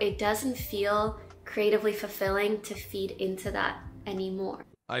life where it doesn't feel creatively fulfilling to feed into that anymore.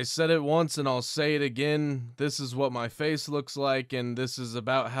 I said it once and I'll say it again, this is what my face looks like and this is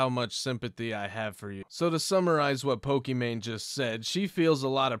about how much sympathy I have for you. So to summarize what Pokimane just said, she feels a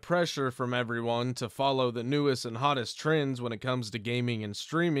lot of pressure from everyone to follow the newest and hottest trends when it comes to gaming and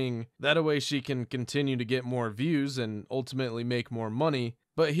streaming. That way she can continue to get more views and ultimately make more money.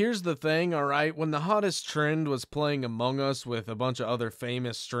 But here's the thing, alright, when the hottest trend was playing Among Us with a bunch of other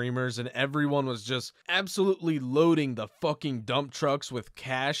famous streamers and everyone was just absolutely loading the fucking dump trucks with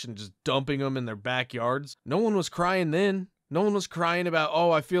cash and just dumping them in their backyards, no one was crying then. No one was crying about,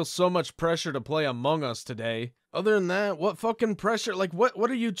 oh, I feel so much pressure to play Among Us today. Other than that, what fucking pressure? Like, what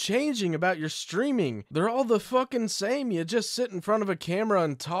are you changing about your streaming? They're all the fucking same. You just sit in front of a camera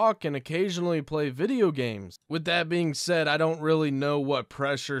and talk and occasionally play video games. With that being said, I don't really know what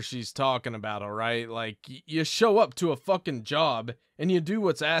pressure she's talking about, alright? Like, you show up to a fucking job and you do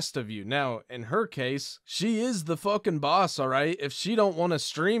what's asked of you. Now, in her case, she is the fucking boss, alright? If she don't want to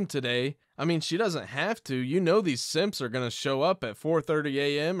stream today, I mean, she doesn't have to. You know these simps are gonna show up at 4:30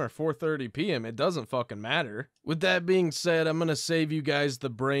 a.m. or 4:30 p.m. It doesn't fucking matter. With that being said, I'm gonna save you guys the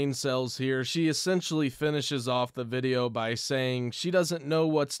brain cells here. She essentially finishes off the video by saying she doesn't know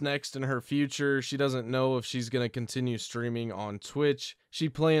what's next in her future. She doesn't know if she's gonna continue streaming on Twitch. She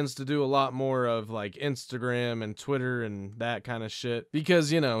plans to do a lot more of like Instagram and Twitter and that kind of shit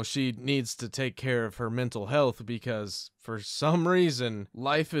because, you know, she needs to take care of her mental health because for some reason,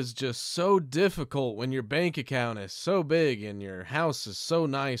 life is just so difficult when your bank account is so big and your house is so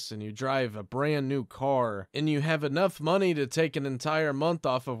nice and you drive a brand new car and you have enough money to take an entire month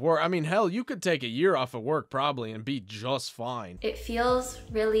off of work. I mean, hell, you could take a year off of work probably and be just fine. It feels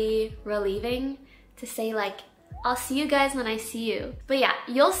really relieving to say, like, I'll see you guys when I see you. But yeah,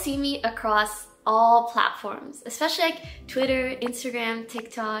 you'll see me across all platforms, especially like Twitter, Instagram,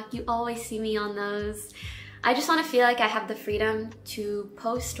 TikTok. You always see me on those. I just want to feel like I have the freedom to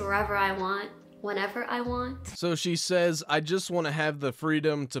post wherever I want, whenever I want. So she says, I just want to have the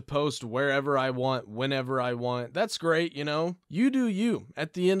freedom to post wherever I want, whenever I want. That's great, you know? You do you.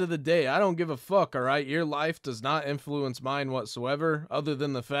 At the end of the day, I don't give a fuck, alright? Your life does not influence mine whatsoever, other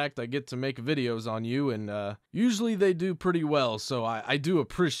than the fact I get to make videos on you, and usually they do pretty well, so I do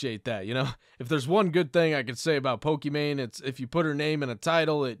appreciate that, you know? If there's one good thing I could say about Pokimane, it's if you put her name in a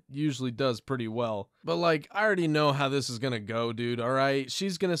title, it usually does pretty well. But like, I already know how this is gonna go, dude, alright?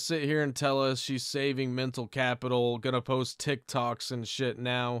 She's gonna sit here and tell us she's saving mental capital, gonna post TikToks and shit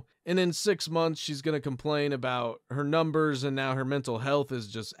now. And in 6 months, she's gonna complain about her numbers and now her mental health is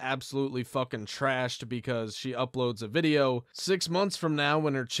just absolutely fucking trashed because she uploads a video 6 months from now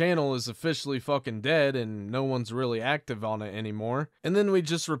when her channel is officially fucking dead and no one's really active on it anymore. And then we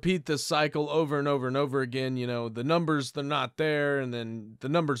just repeat this cycle over and over and over again. You know, the numbers, they're not there, and then the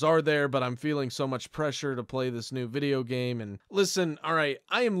numbers are there, but I'm feeling so much pressure to play this new video game. And listen, all right,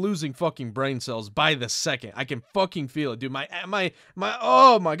 I am losing fucking brain cells by the second. I can fucking feel it, dude.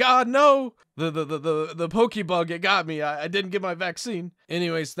 Oh my god, no! The Pokebug, it got me. I didn't get my vaccine.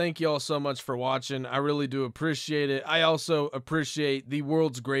 Anyways, thank you all so much for watching. I really do appreciate it. I also appreciate the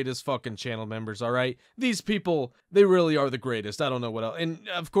world's greatest fucking channel members, all right? These people, they really are the greatest. I don't know what else. And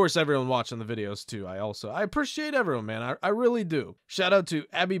of course, everyone watching the videos too. I appreciate everyone, man. I really do. Shout out to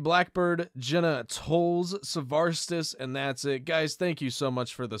Abby Blackbird, Jenna Tolles, Savarstis, and that's it. Guys, thank you so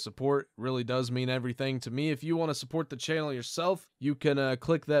much for the support. It really does mean everything to me. If you want to support the channel yourself, you can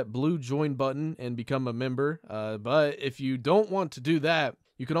click that blue join button and become a member. But if you don't want to do that,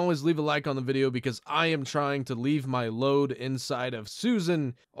 you can always leave a like on the video because I am trying to leave my load inside of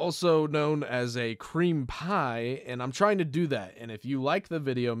Susan, also known as a cream pie, and I'm trying to do that. And if you like the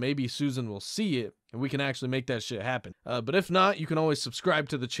video, maybe Susan will see it and we can actually make that shit happen. But if not, you can always subscribe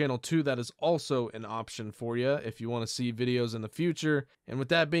to the channel too. That is also an option for you if you want to see videos in the future. And with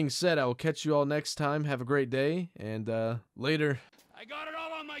that being said, I will catch you all next time. Have a great day, and later. I got it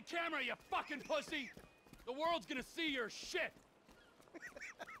all on my camera, you fucking pussy! The world's gonna see your shit!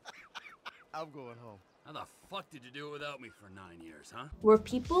 I'm going home. How the fuck did you do it without me for 9 years, huh? Where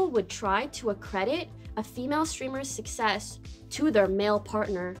people would try to accredit a female streamer's success to their male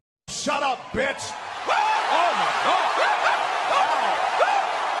partner. Shut up, bitch!